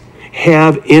sacrifice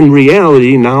have in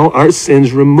reality now our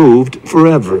sins removed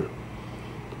forever.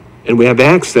 And we have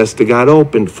access to God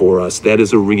opened for us. That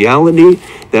is a reality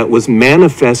that was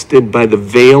manifested by the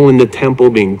veil in the temple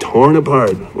being torn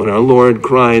apart when our Lord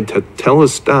cried,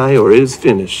 "Tetelestai," or "it is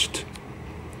finished."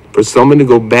 For someone to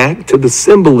go back to the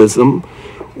symbolism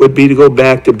would be to go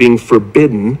back to being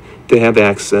forbidden to have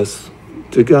access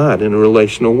to God in a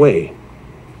relational way.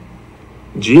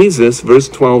 Jesus, verse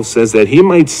 12, says that he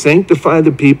might sanctify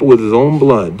the people with his own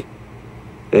blood,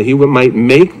 that he might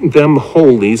make them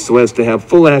holy so as to have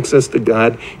full access to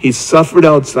God. He suffered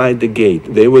outside the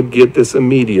gate. They would get this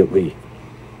immediately.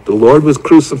 The Lord was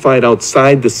crucified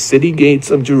outside the city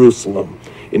gates of Jerusalem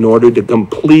in order to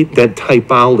complete that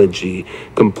typology,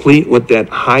 complete what that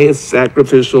highest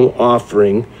sacrificial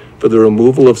offering for the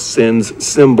removal of sins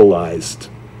symbolized.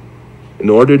 In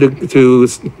order to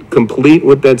complete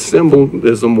what that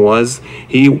symbolism was,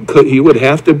 he would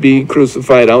have to be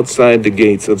crucified outside the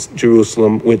gates of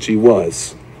Jerusalem, which he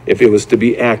was, if it was to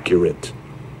be accurate.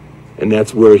 And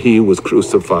that's where he was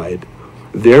crucified.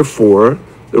 Therefore,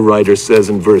 the writer says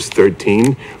in verse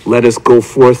 13, let us go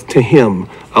forth to him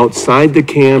outside the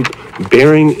camp,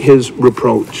 bearing his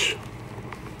reproach.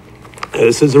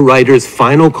 This is the writer's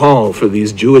final call for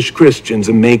these Jewish Christians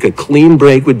to make a clean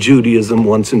break with Judaism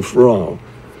once and for all.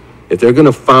 If they're going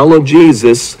to follow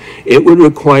Jesus, it would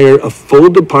require a full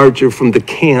departure from the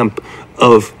camp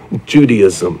of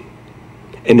Judaism.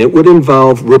 And it would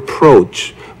involve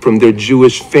reproach from their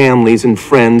Jewish families and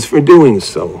friends for doing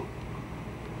so.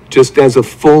 Just as a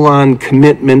full-on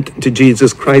commitment to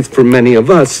Jesus Christ for many of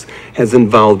us has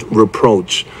involved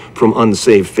reproach from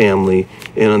unsaved family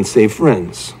and unsaved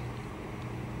friends.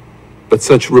 But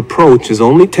such reproach is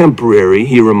only temporary,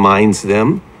 he reminds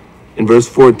them. In verse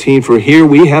 14, for here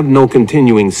we have no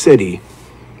continuing city,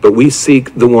 but we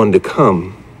seek the one to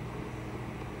come.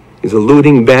 He's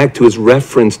alluding back to his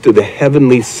reference to the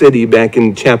heavenly city back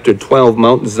in chapter 12,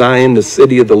 Mount Zion, the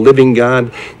city of the living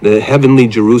God, the heavenly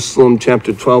Jerusalem,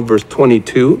 chapter 12, verse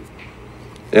 22.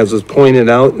 As was pointed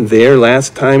out there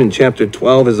last time in chapter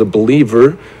 12, as a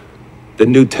believer, the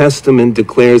New Testament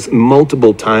declares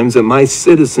multiple times that my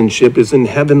citizenship is in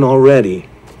heaven already.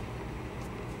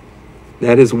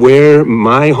 That is where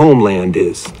my homeland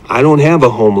is. I don't have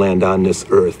a homeland on this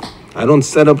earth. I don't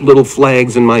set up little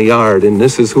flags in my yard, and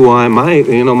this is who I am.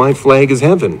 My flag is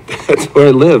heaven. That's where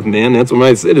I live, man. That's where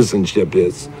my citizenship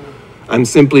is. I'm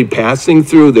simply passing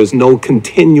through. There's no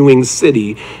continuing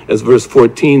city, as verse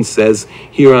 14 says,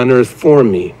 here on earth for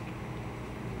me.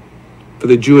 For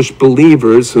the Jewish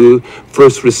believers who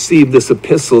first received this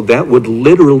epistle, that would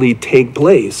literally take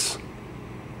place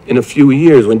in a few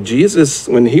years.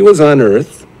 When he was on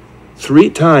earth, 3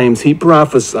 times he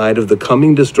prophesied of the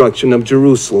coming destruction of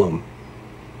Jerusalem.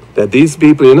 That these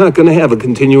people are not going to have a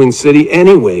continuing city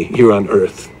anyway here on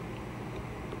earth.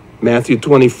 Matthew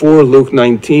 24, Luke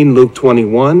 19, Luke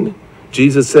 21.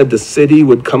 Jesus said the city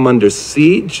would come under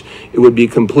siege. It would be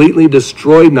completely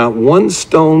destroyed. Not one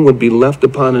stone would be left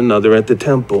upon another at the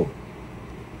temple.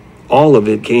 All of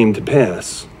it came to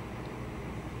pass.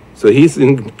 So he's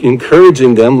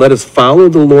encouraging them, let us follow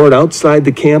the Lord outside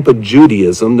the camp of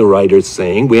Judaism, the writer's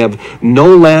saying. We have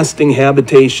no lasting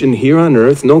habitation here on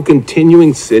earth, no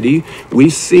continuing city. We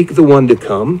seek the one to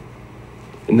come.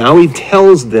 And now he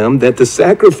tells them that the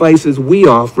sacrifices we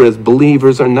offer as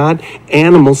believers are not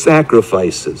animal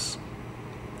sacrifices.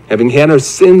 Having had our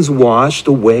sins washed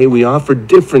away, we offer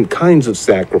different kinds of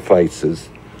sacrifices.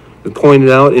 As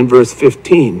pointed out in verse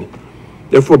 15.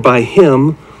 Therefore, by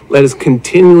him, let us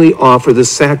continually offer the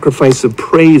sacrifice of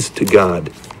praise to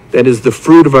God. That is the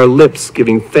fruit of our lips,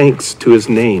 giving thanks to his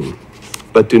name.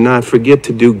 But do not forget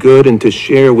to do good and to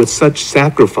share with such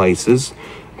sacrifices.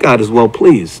 God is well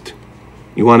pleased.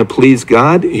 You want to please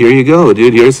God? Here you go,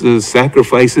 dude. Here's the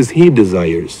sacrifices he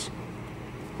desires.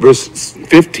 Verse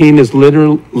 15 is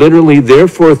literally,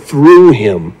 therefore through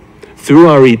him, through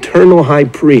our eternal high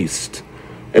priest.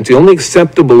 It's the only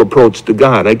acceptable approach to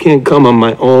God. I can't come on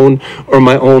my own or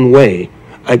my own way.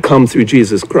 I come through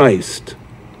Jesus Christ.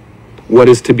 What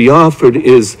is to be offered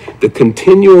is the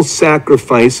continual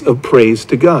sacrifice of praise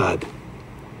to God.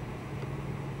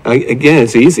 Again,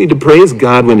 it's easy to praise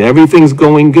God when everything's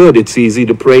going good. It's easy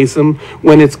to praise him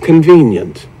when it's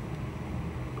convenient.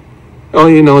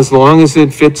 As long as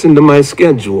it fits into my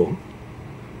schedule.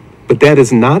 But that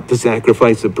is not the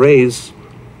sacrifice of praise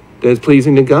that's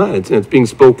pleasing to God. It's being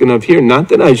spoken of here. Not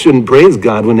that I shouldn't praise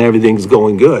God when everything's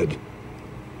going good.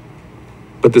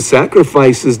 But the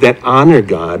sacrifices that honor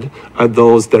God are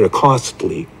those that are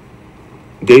costly.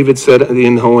 David said,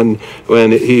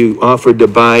 when he offered to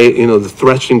buy, the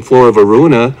threshing floor of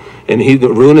Araunah, and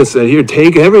Araunah said, here,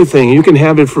 take everything. You can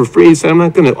have it for free. He said, I'm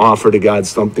not going to offer to God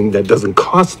something that doesn't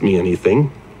cost me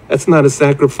anything. That's not a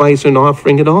sacrifice or an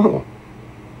offering at all.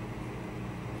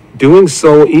 Doing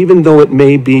so, even though it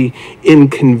may be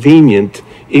inconvenient,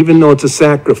 even though it's a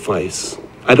sacrifice,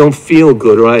 I don't feel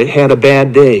good or I had a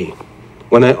bad day.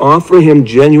 When I offer him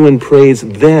genuine praise,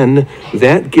 then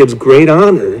that gives great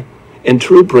honor and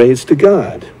true praise to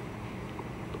God.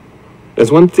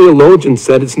 As one theologian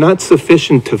said, it's not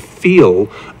sufficient to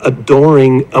feel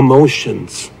adoring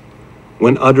emotions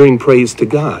when uttering praise to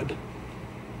God,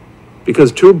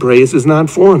 because true praise is not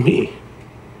for me.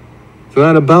 It's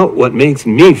not about what makes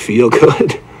me feel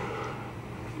good.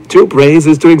 True praise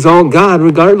is to exalt God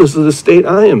regardless of the state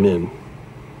I am in.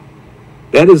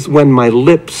 That is when my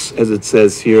lips, as it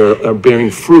says here, are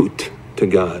bearing fruit to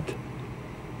God.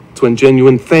 It's when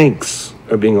genuine thanks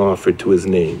are being offered to his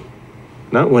name.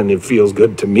 Not when it feels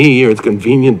good to me or it's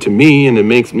convenient to me and it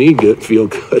makes me feel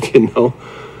good,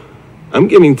 I'm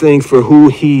giving thanks for who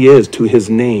he is, to his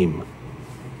name.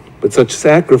 But such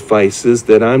sacrifices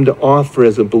that I'm to offer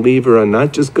as a believer are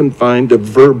not just confined to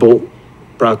verbal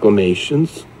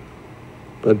proclamations.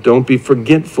 But don't be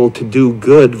forgetful to do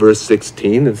good, verse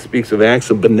 16. It speaks of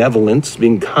acts of benevolence,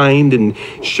 being kind and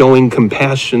showing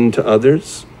compassion to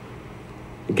others.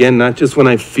 Again, not just when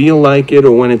I feel like it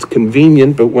or when it's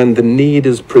convenient, but when the need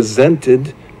is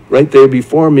presented right there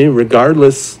before me,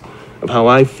 regardless of how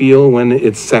I feel, when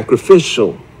it's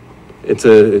sacrificial. It's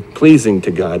pleasing to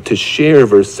God. To share,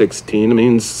 verse 16,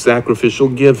 means sacrificial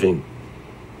giving,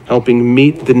 helping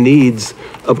meet the needs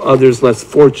of others less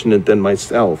fortunate than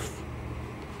myself.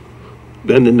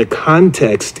 Then in the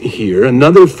context here,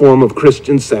 another form of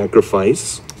Christian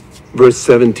sacrifice, verse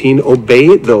 17,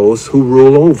 obey those who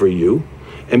rule over you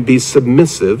and be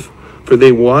submissive, for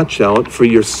they watch out for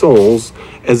your souls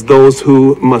as those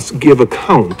who must give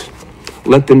account.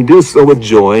 Let them do so with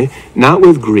joy, not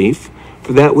with grief,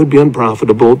 for that would be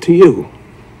unprofitable to you.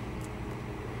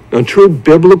 Now, true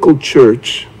biblical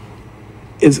church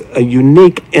is a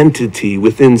unique entity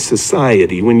within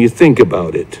society when you think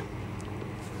about it.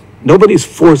 Nobody's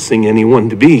forcing anyone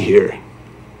to be here.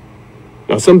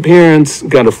 Now, some parents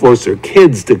got to force their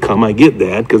kids to come. I get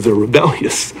that because they're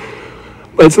rebellious.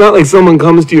 But it's not like someone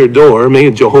comes to your door, maybe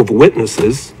Jehovah's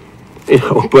Witnesses,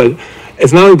 but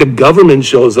it's not like the government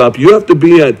shows up. You have to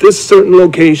be at this certain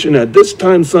location at this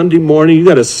time Sunday morning. You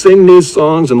got to sing these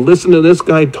songs and listen to this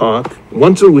guy talk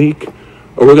once a week,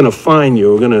 or we're going to fine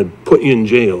you. We're going to put you in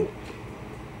jail.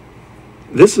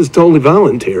 This is totally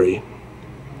voluntary,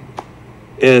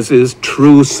 as is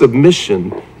true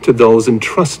submission to those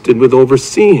entrusted with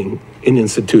overseeing an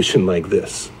institution like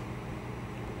this.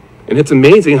 And it's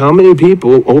amazing how many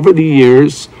people over the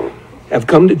years have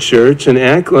come to church and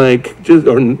act like,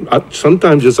 or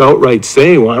sometimes just outright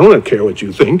say, well, I don't care what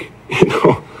you think.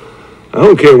 I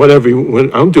don't care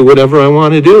I'll do whatever I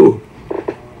want to do.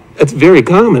 That's very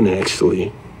common,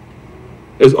 actually.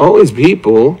 There's always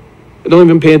people that don't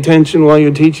even pay attention while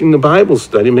you're teaching the Bible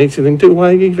study. It makes you think, dude,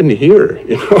 why are you even here?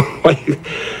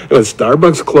 Was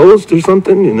Starbucks closed or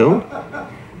something,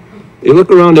 You look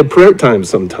around at prayer time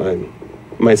sometime.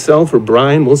 Myself or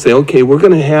Brian will say, okay, we're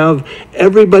going to have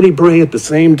everybody pray at the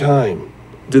same time.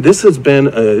 Dude, this has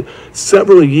been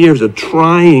several years of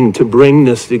trying to bring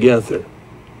this together.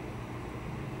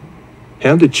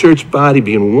 Have the church body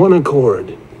be in one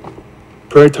accord.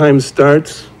 Prayer time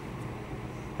starts,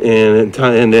 and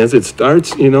as it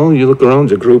starts, you look around,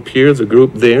 there's a group here, there's a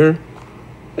group there.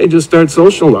 They just start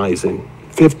socializing.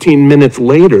 15 minutes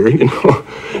later,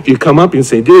 if you come up and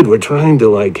say, dude, we're trying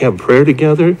to have prayer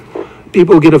together,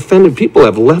 people get offended. People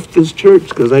have left this church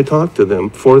because I talked to them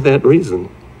for that reason.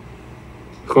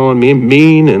 Calling me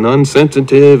mean and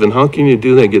unsensitive, and how can you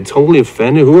do that? Get totally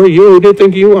offended. Who are you? Who do you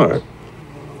think you are?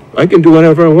 I can do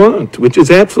whatever I want, which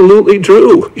is absolutely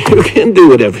true. You can do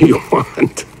whatever you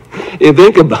want. You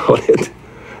think about it.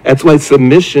 That's why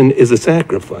submission is a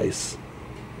sacrifice.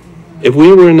 If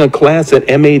we were in a class at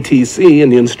MATC and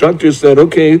the instructor said,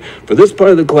 okay, for this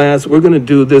part of the class, we're going to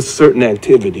do this certain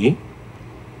activity.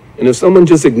 And if someone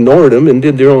just ignored them and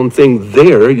did their own thing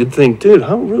there, you'd think, dude,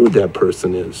 how rude that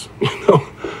person is.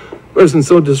 Person's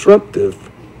so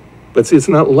disruptive. But see, it's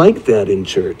not like that in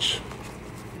church.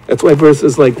 That's why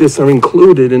verses like this are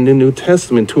included in the New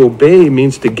Testament. To obey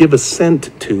means to give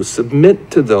assent to,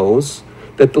 submit to those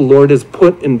that the Lord has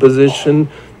put in position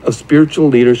of spiritual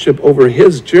leadership over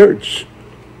his church.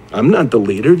 I'm not the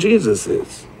leader, Jesus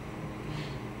is.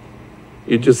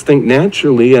 You just think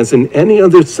naturally, as in any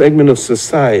other segment of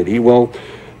society, well,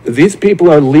 these people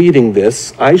are leading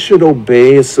this. I should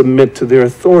obey and submit to their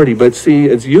authority. But see,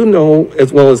 as you know,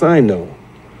 as well as I know,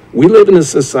 we live in a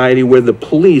society where the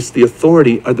police, the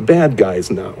authority, are the bad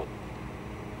guys now.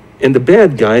 And the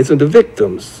bad guys are the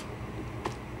victims.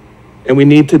 And we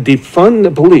need to defund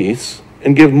the police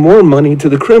and give more money to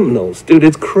the criminals. Dude,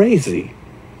 it's crazy.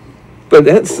 But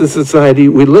that's the society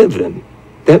we live in.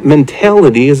 That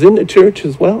mentality is in the church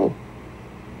as well.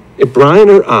 If Brian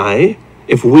or I,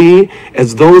 if we,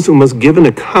 as those who must give an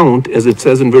account, as it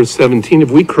says in verse 17,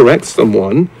 if we correct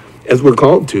someone, as we're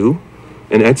called to,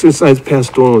 and exercise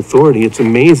pastoral authority, it's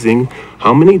amazing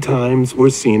how many times we're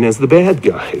seen as the bad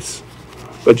guys.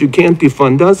 But you can't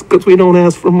defund us because we don't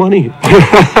ask for money.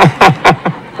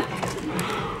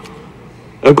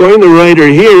 According to the writer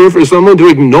here, for someone to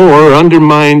ignore or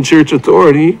undermine church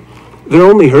authority, they're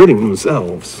only hurting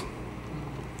themselves.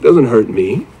 It doesn't hurt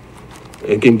me.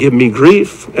 It can give me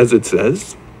grief, as it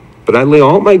says, but I lay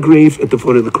all my grief at the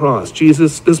foot of the cross.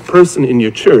 Jesus, this person in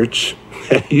your church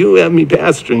that you have me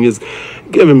pastoring is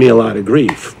giving me a lot of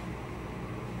grief.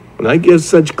 When I give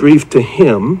such grief to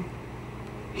him,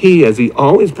 he, as he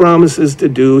always promises to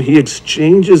do, he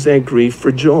exchanges that grief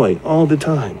for joy all the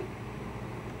time.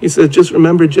 He says, just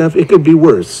remember, Jeff, it could be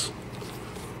worse.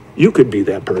 you could be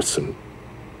that person.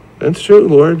 That's true,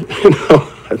 Lord.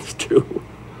 That's true.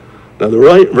 Now, the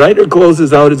writer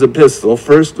closes out his epistle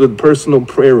first with personal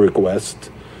prayer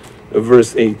request of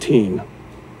verse 18.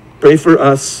 Pray for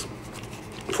us,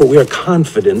 for we are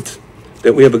confident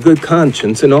that we have a good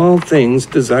conscience in all things,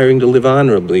 desiring to live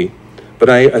honorably. But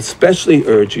I especially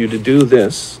urge you to do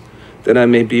this, that I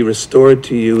may be restored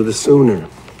to you the sooner.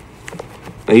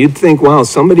 Now, you'd think, wow,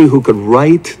 somebody who could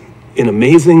write an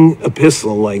amazing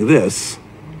epistle like this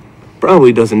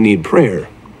probably doesn't need prayer,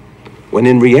 when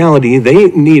in reality, they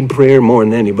need prayer more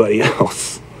than anybody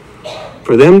else.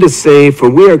 For them to say, for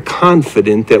we are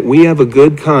confident that we have a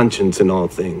good conscience in all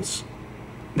things,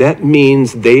 that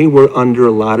means they were under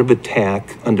a lot of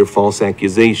attack, under false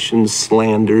accusations,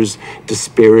 slanders,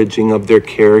 disparaging of their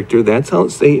character. That's how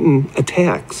Satan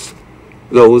attacks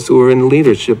those who are in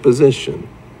leadership position.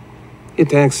 He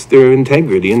attacks their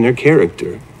integrity and their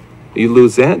character. You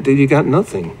lose that, then you got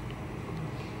nothing.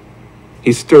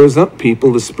 He stirs up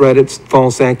people to spread its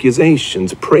false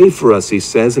accusations. Pray for us, he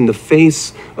says, in the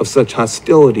face of such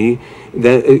hostility,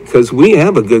 that because we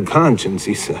have a good conscience,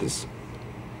 he says.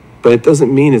 But it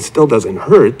doesn't mean it still doesn't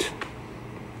hurt.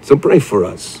 So pray for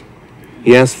us.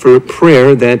 He asked for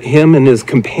prayer that him and his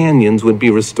companions would be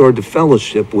restored to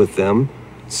fellowship with them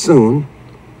soon.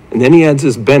 And then he adds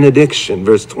this benediction,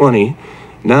 verse 20.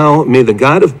 Now may the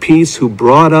God of peace, who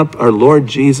brought up our Lord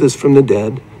Jesus from the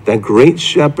dead, that great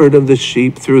shepherd of the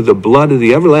sheep, through the blood of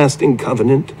the everlasting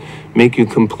covenant, make you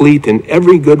complete in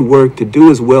every good work to do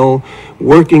his will,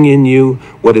 working in you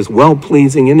what is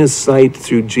well-pleasing in his sight,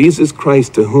 through Jesus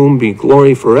Christ, to whom be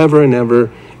glory forever and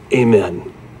ever.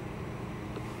 Amen.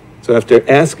 So after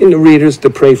asking the readers to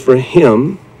pray for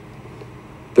him,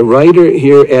 the writer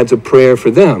here adds a prayer for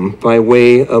them by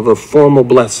way of a formal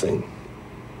blessing.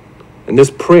 And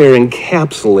this prayer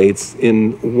encapsulates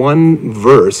in one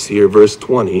verse here, verse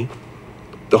 20,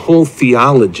 the whole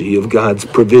theology of God's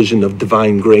provision of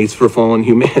divine grace for fallen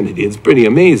humanity. It's pretty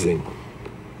amazing.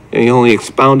 And he only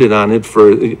expounded on it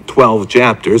for 12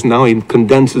 chapters. Now he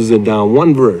condenses it down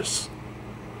one verse.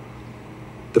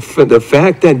 The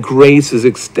fact that grace is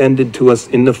extended to us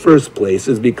in the first place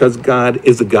is because God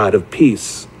is a God of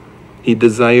peace. He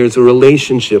desires a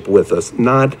relationship with us,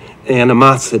 not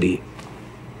animosity.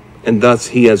 And thus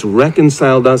he has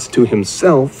reconciled us to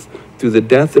himself through the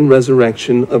death and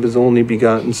resurrection of his only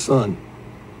begotten Son,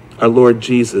 our Lord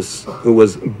Jesus, who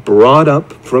was brought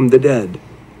up from the dead.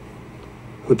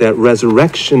 With that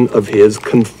resurrection of his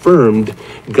confirmed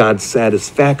God's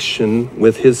satisfaction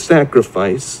with his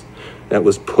sacrifice that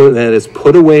has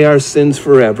put away our sins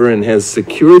forever and has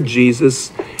secured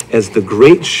Jesus as the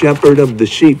great shepherd of the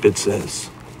sheep, it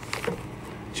says.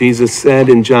 Jesus said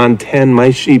in John 10, my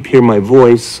sheep hear my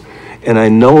voice, and I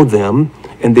know them,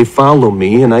 and they follow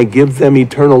me, and I give them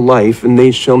eternal life, and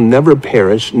they shall never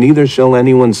perish, neither shall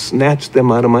anyone snatch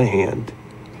them out of my hand.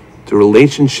 It's a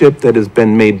relationship that has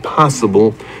been made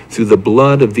possible through the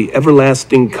blood of the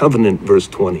everlasting covenant, verse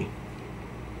 20.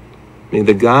 May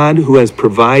the God who has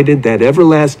provided that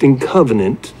everlasting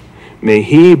covenant, may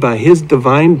he, by his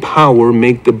divine power,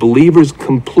 make the believers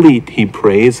complete, he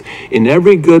prays, in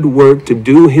every good work to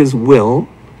do his will.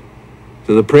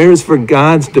 So the prayer is for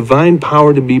God's divine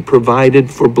power to be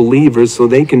provided for believers so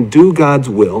they can do God's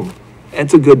will.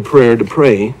 That's a good prayer to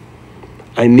pray.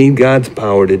 I need God's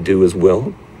power to do his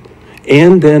will.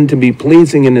 And then to be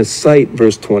pleasing in his sight,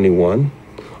 verse 21,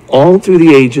 all through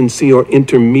the agency or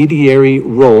intermediary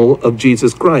role of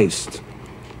Jesus Christ,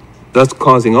 thus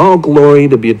causing all glory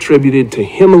to be attributed to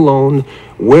him alone,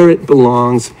 where it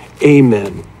belongs.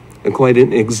 Amen. And quite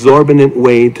an exorbitant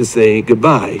way to say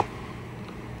goodbye.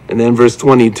 And then verse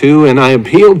 22, and I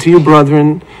appeal to you,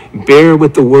 brethren, bear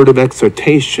with the word of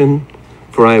exhortation,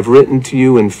 for I have written to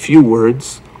you in few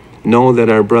words. Know that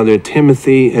our brother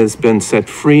Timothy has been set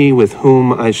free, with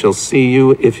whom I shall see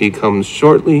you if he comes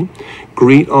shortly.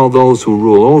 Greet all those who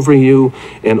rule over you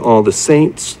and all the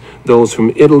saints. Those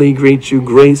from Italy greet you.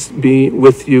 Grace be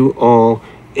with you all.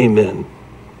 Amen.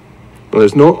 Well,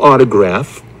 there's no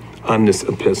autograph on this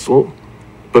epistle,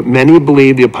 but many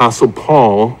believe the Apostle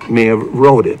Paul may have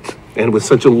wrote it. And with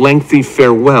such a lengthy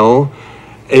farewell,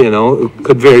 it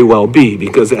could very well be,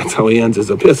 because that's how he ends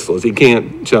his epistles. He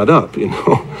can't shut up,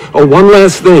 Oh, one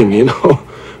last thing,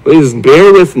 Please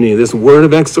bear with me, this word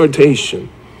of exhortation.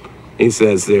 He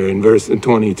says there in verse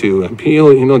 22,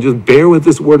 appeal, just bear with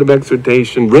this word of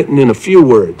exhortation written in a few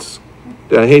words.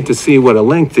 I hate to see what a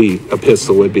lengthy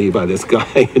epistle would be by this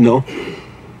guy,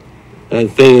 And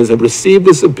the thing is, I've received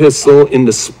this epistle in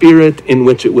the spirit in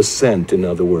which it was sent, in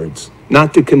other words,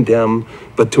 not to condemn,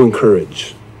 but to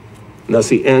encourage. And thus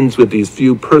he ends with these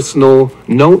few personal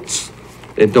notes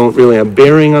that don't really have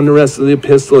bearing on the rest of the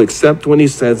epistle, except when he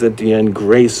says at the end,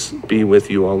 grace be with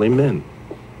you all, amen.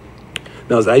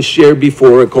 Now, as I shared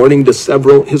before, according to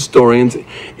several historians,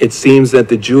 it seems that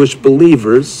the Jewish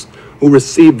believers who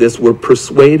received this were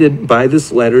persuaded by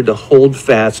this letter to hold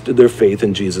fast to their faith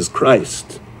in Jesus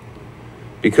Christ.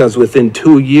 Because within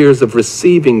 2 years of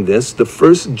receiving this, the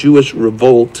first Jewish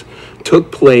revolt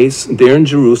took place there in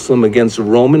Jerusalem against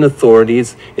Roman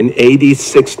authorities in AD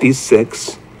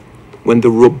 66. When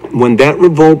that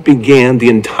revolt began, the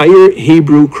entire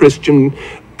Hebrew Christian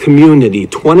community,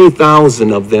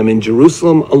 20,000 of them in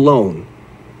Jerusalem alone,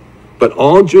 but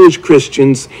all Jewish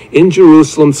Christians in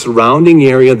Jerusalem surrounding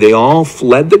area, they all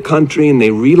fled the country and they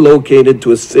relocated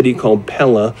to a city called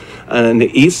Pella on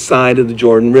the east side of the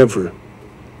Jordan River.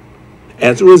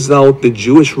 As a result, the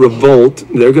Jewish revolt,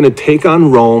 they're going to take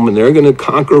on Rome and they're going to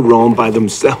conquer Rome by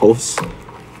themselves.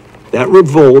 That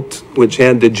revolt, which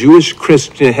had the Jewish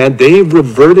Christian, had they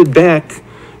reverted back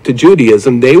to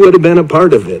Judaism, they would have been a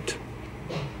part of it.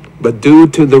 But due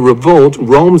to the revolt,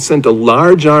 Rome sent a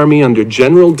large army under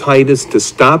General Titus to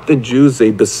stop the Jews.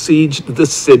 They besieged the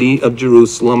city of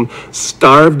Jerusalem,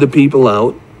 starved the people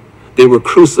out. They were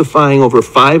crucifying over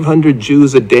 500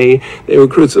 Jews a day. They were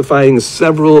crucifying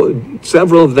several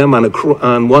of them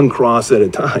on one cross at a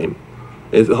time.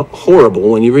 It's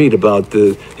horrible when you read about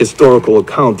the historical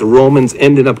account. The Romans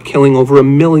ended up killing over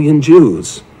 1 million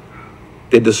Jews.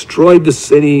 They destroyed the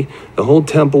city. The whole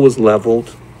temple was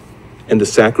leveled. And the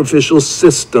sacrificial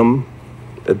system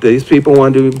that these people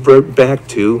wanted to revert back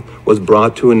to was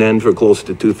brought to an end for close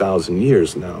to 2,000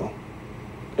 years now.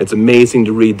 It's amazing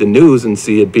to read the news and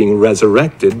see it being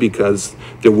resurrected, because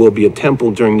there will be a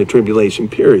temple during the tribulation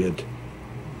period.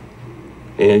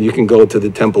 And you can go to the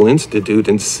Temple Institute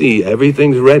and see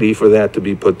everything's ready for that to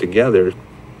be put together.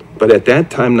 But at that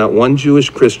time, not one Jewish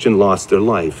Christian lost their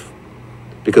life,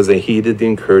 because they heeded the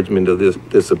encouragement of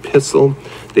this epistle.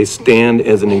 They stand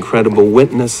as an incredible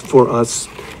witness for us.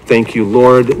 Thank you,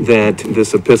 Lord, that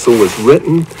this epistle was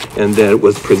written and that it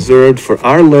was preserved for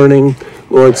our learning,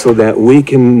 Lord, so that we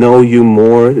can know you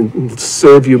more and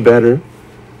serve you better.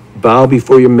 Bow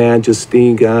before your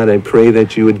majesty, God. I pray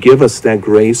that you would give us that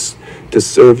grace to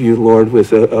serve you, Lord,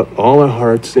 with all our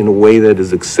hearts in a way that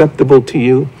is acceptable to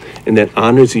you and that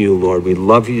honors you, Lord. We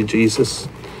love you, Jesus.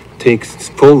 Take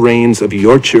full reins of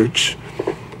your church.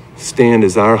 Stand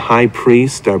as our high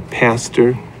priest, our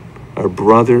pastor, our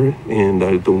brother,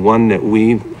 and the one that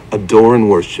we adore and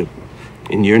worship.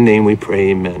 In your name we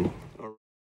pray, amen.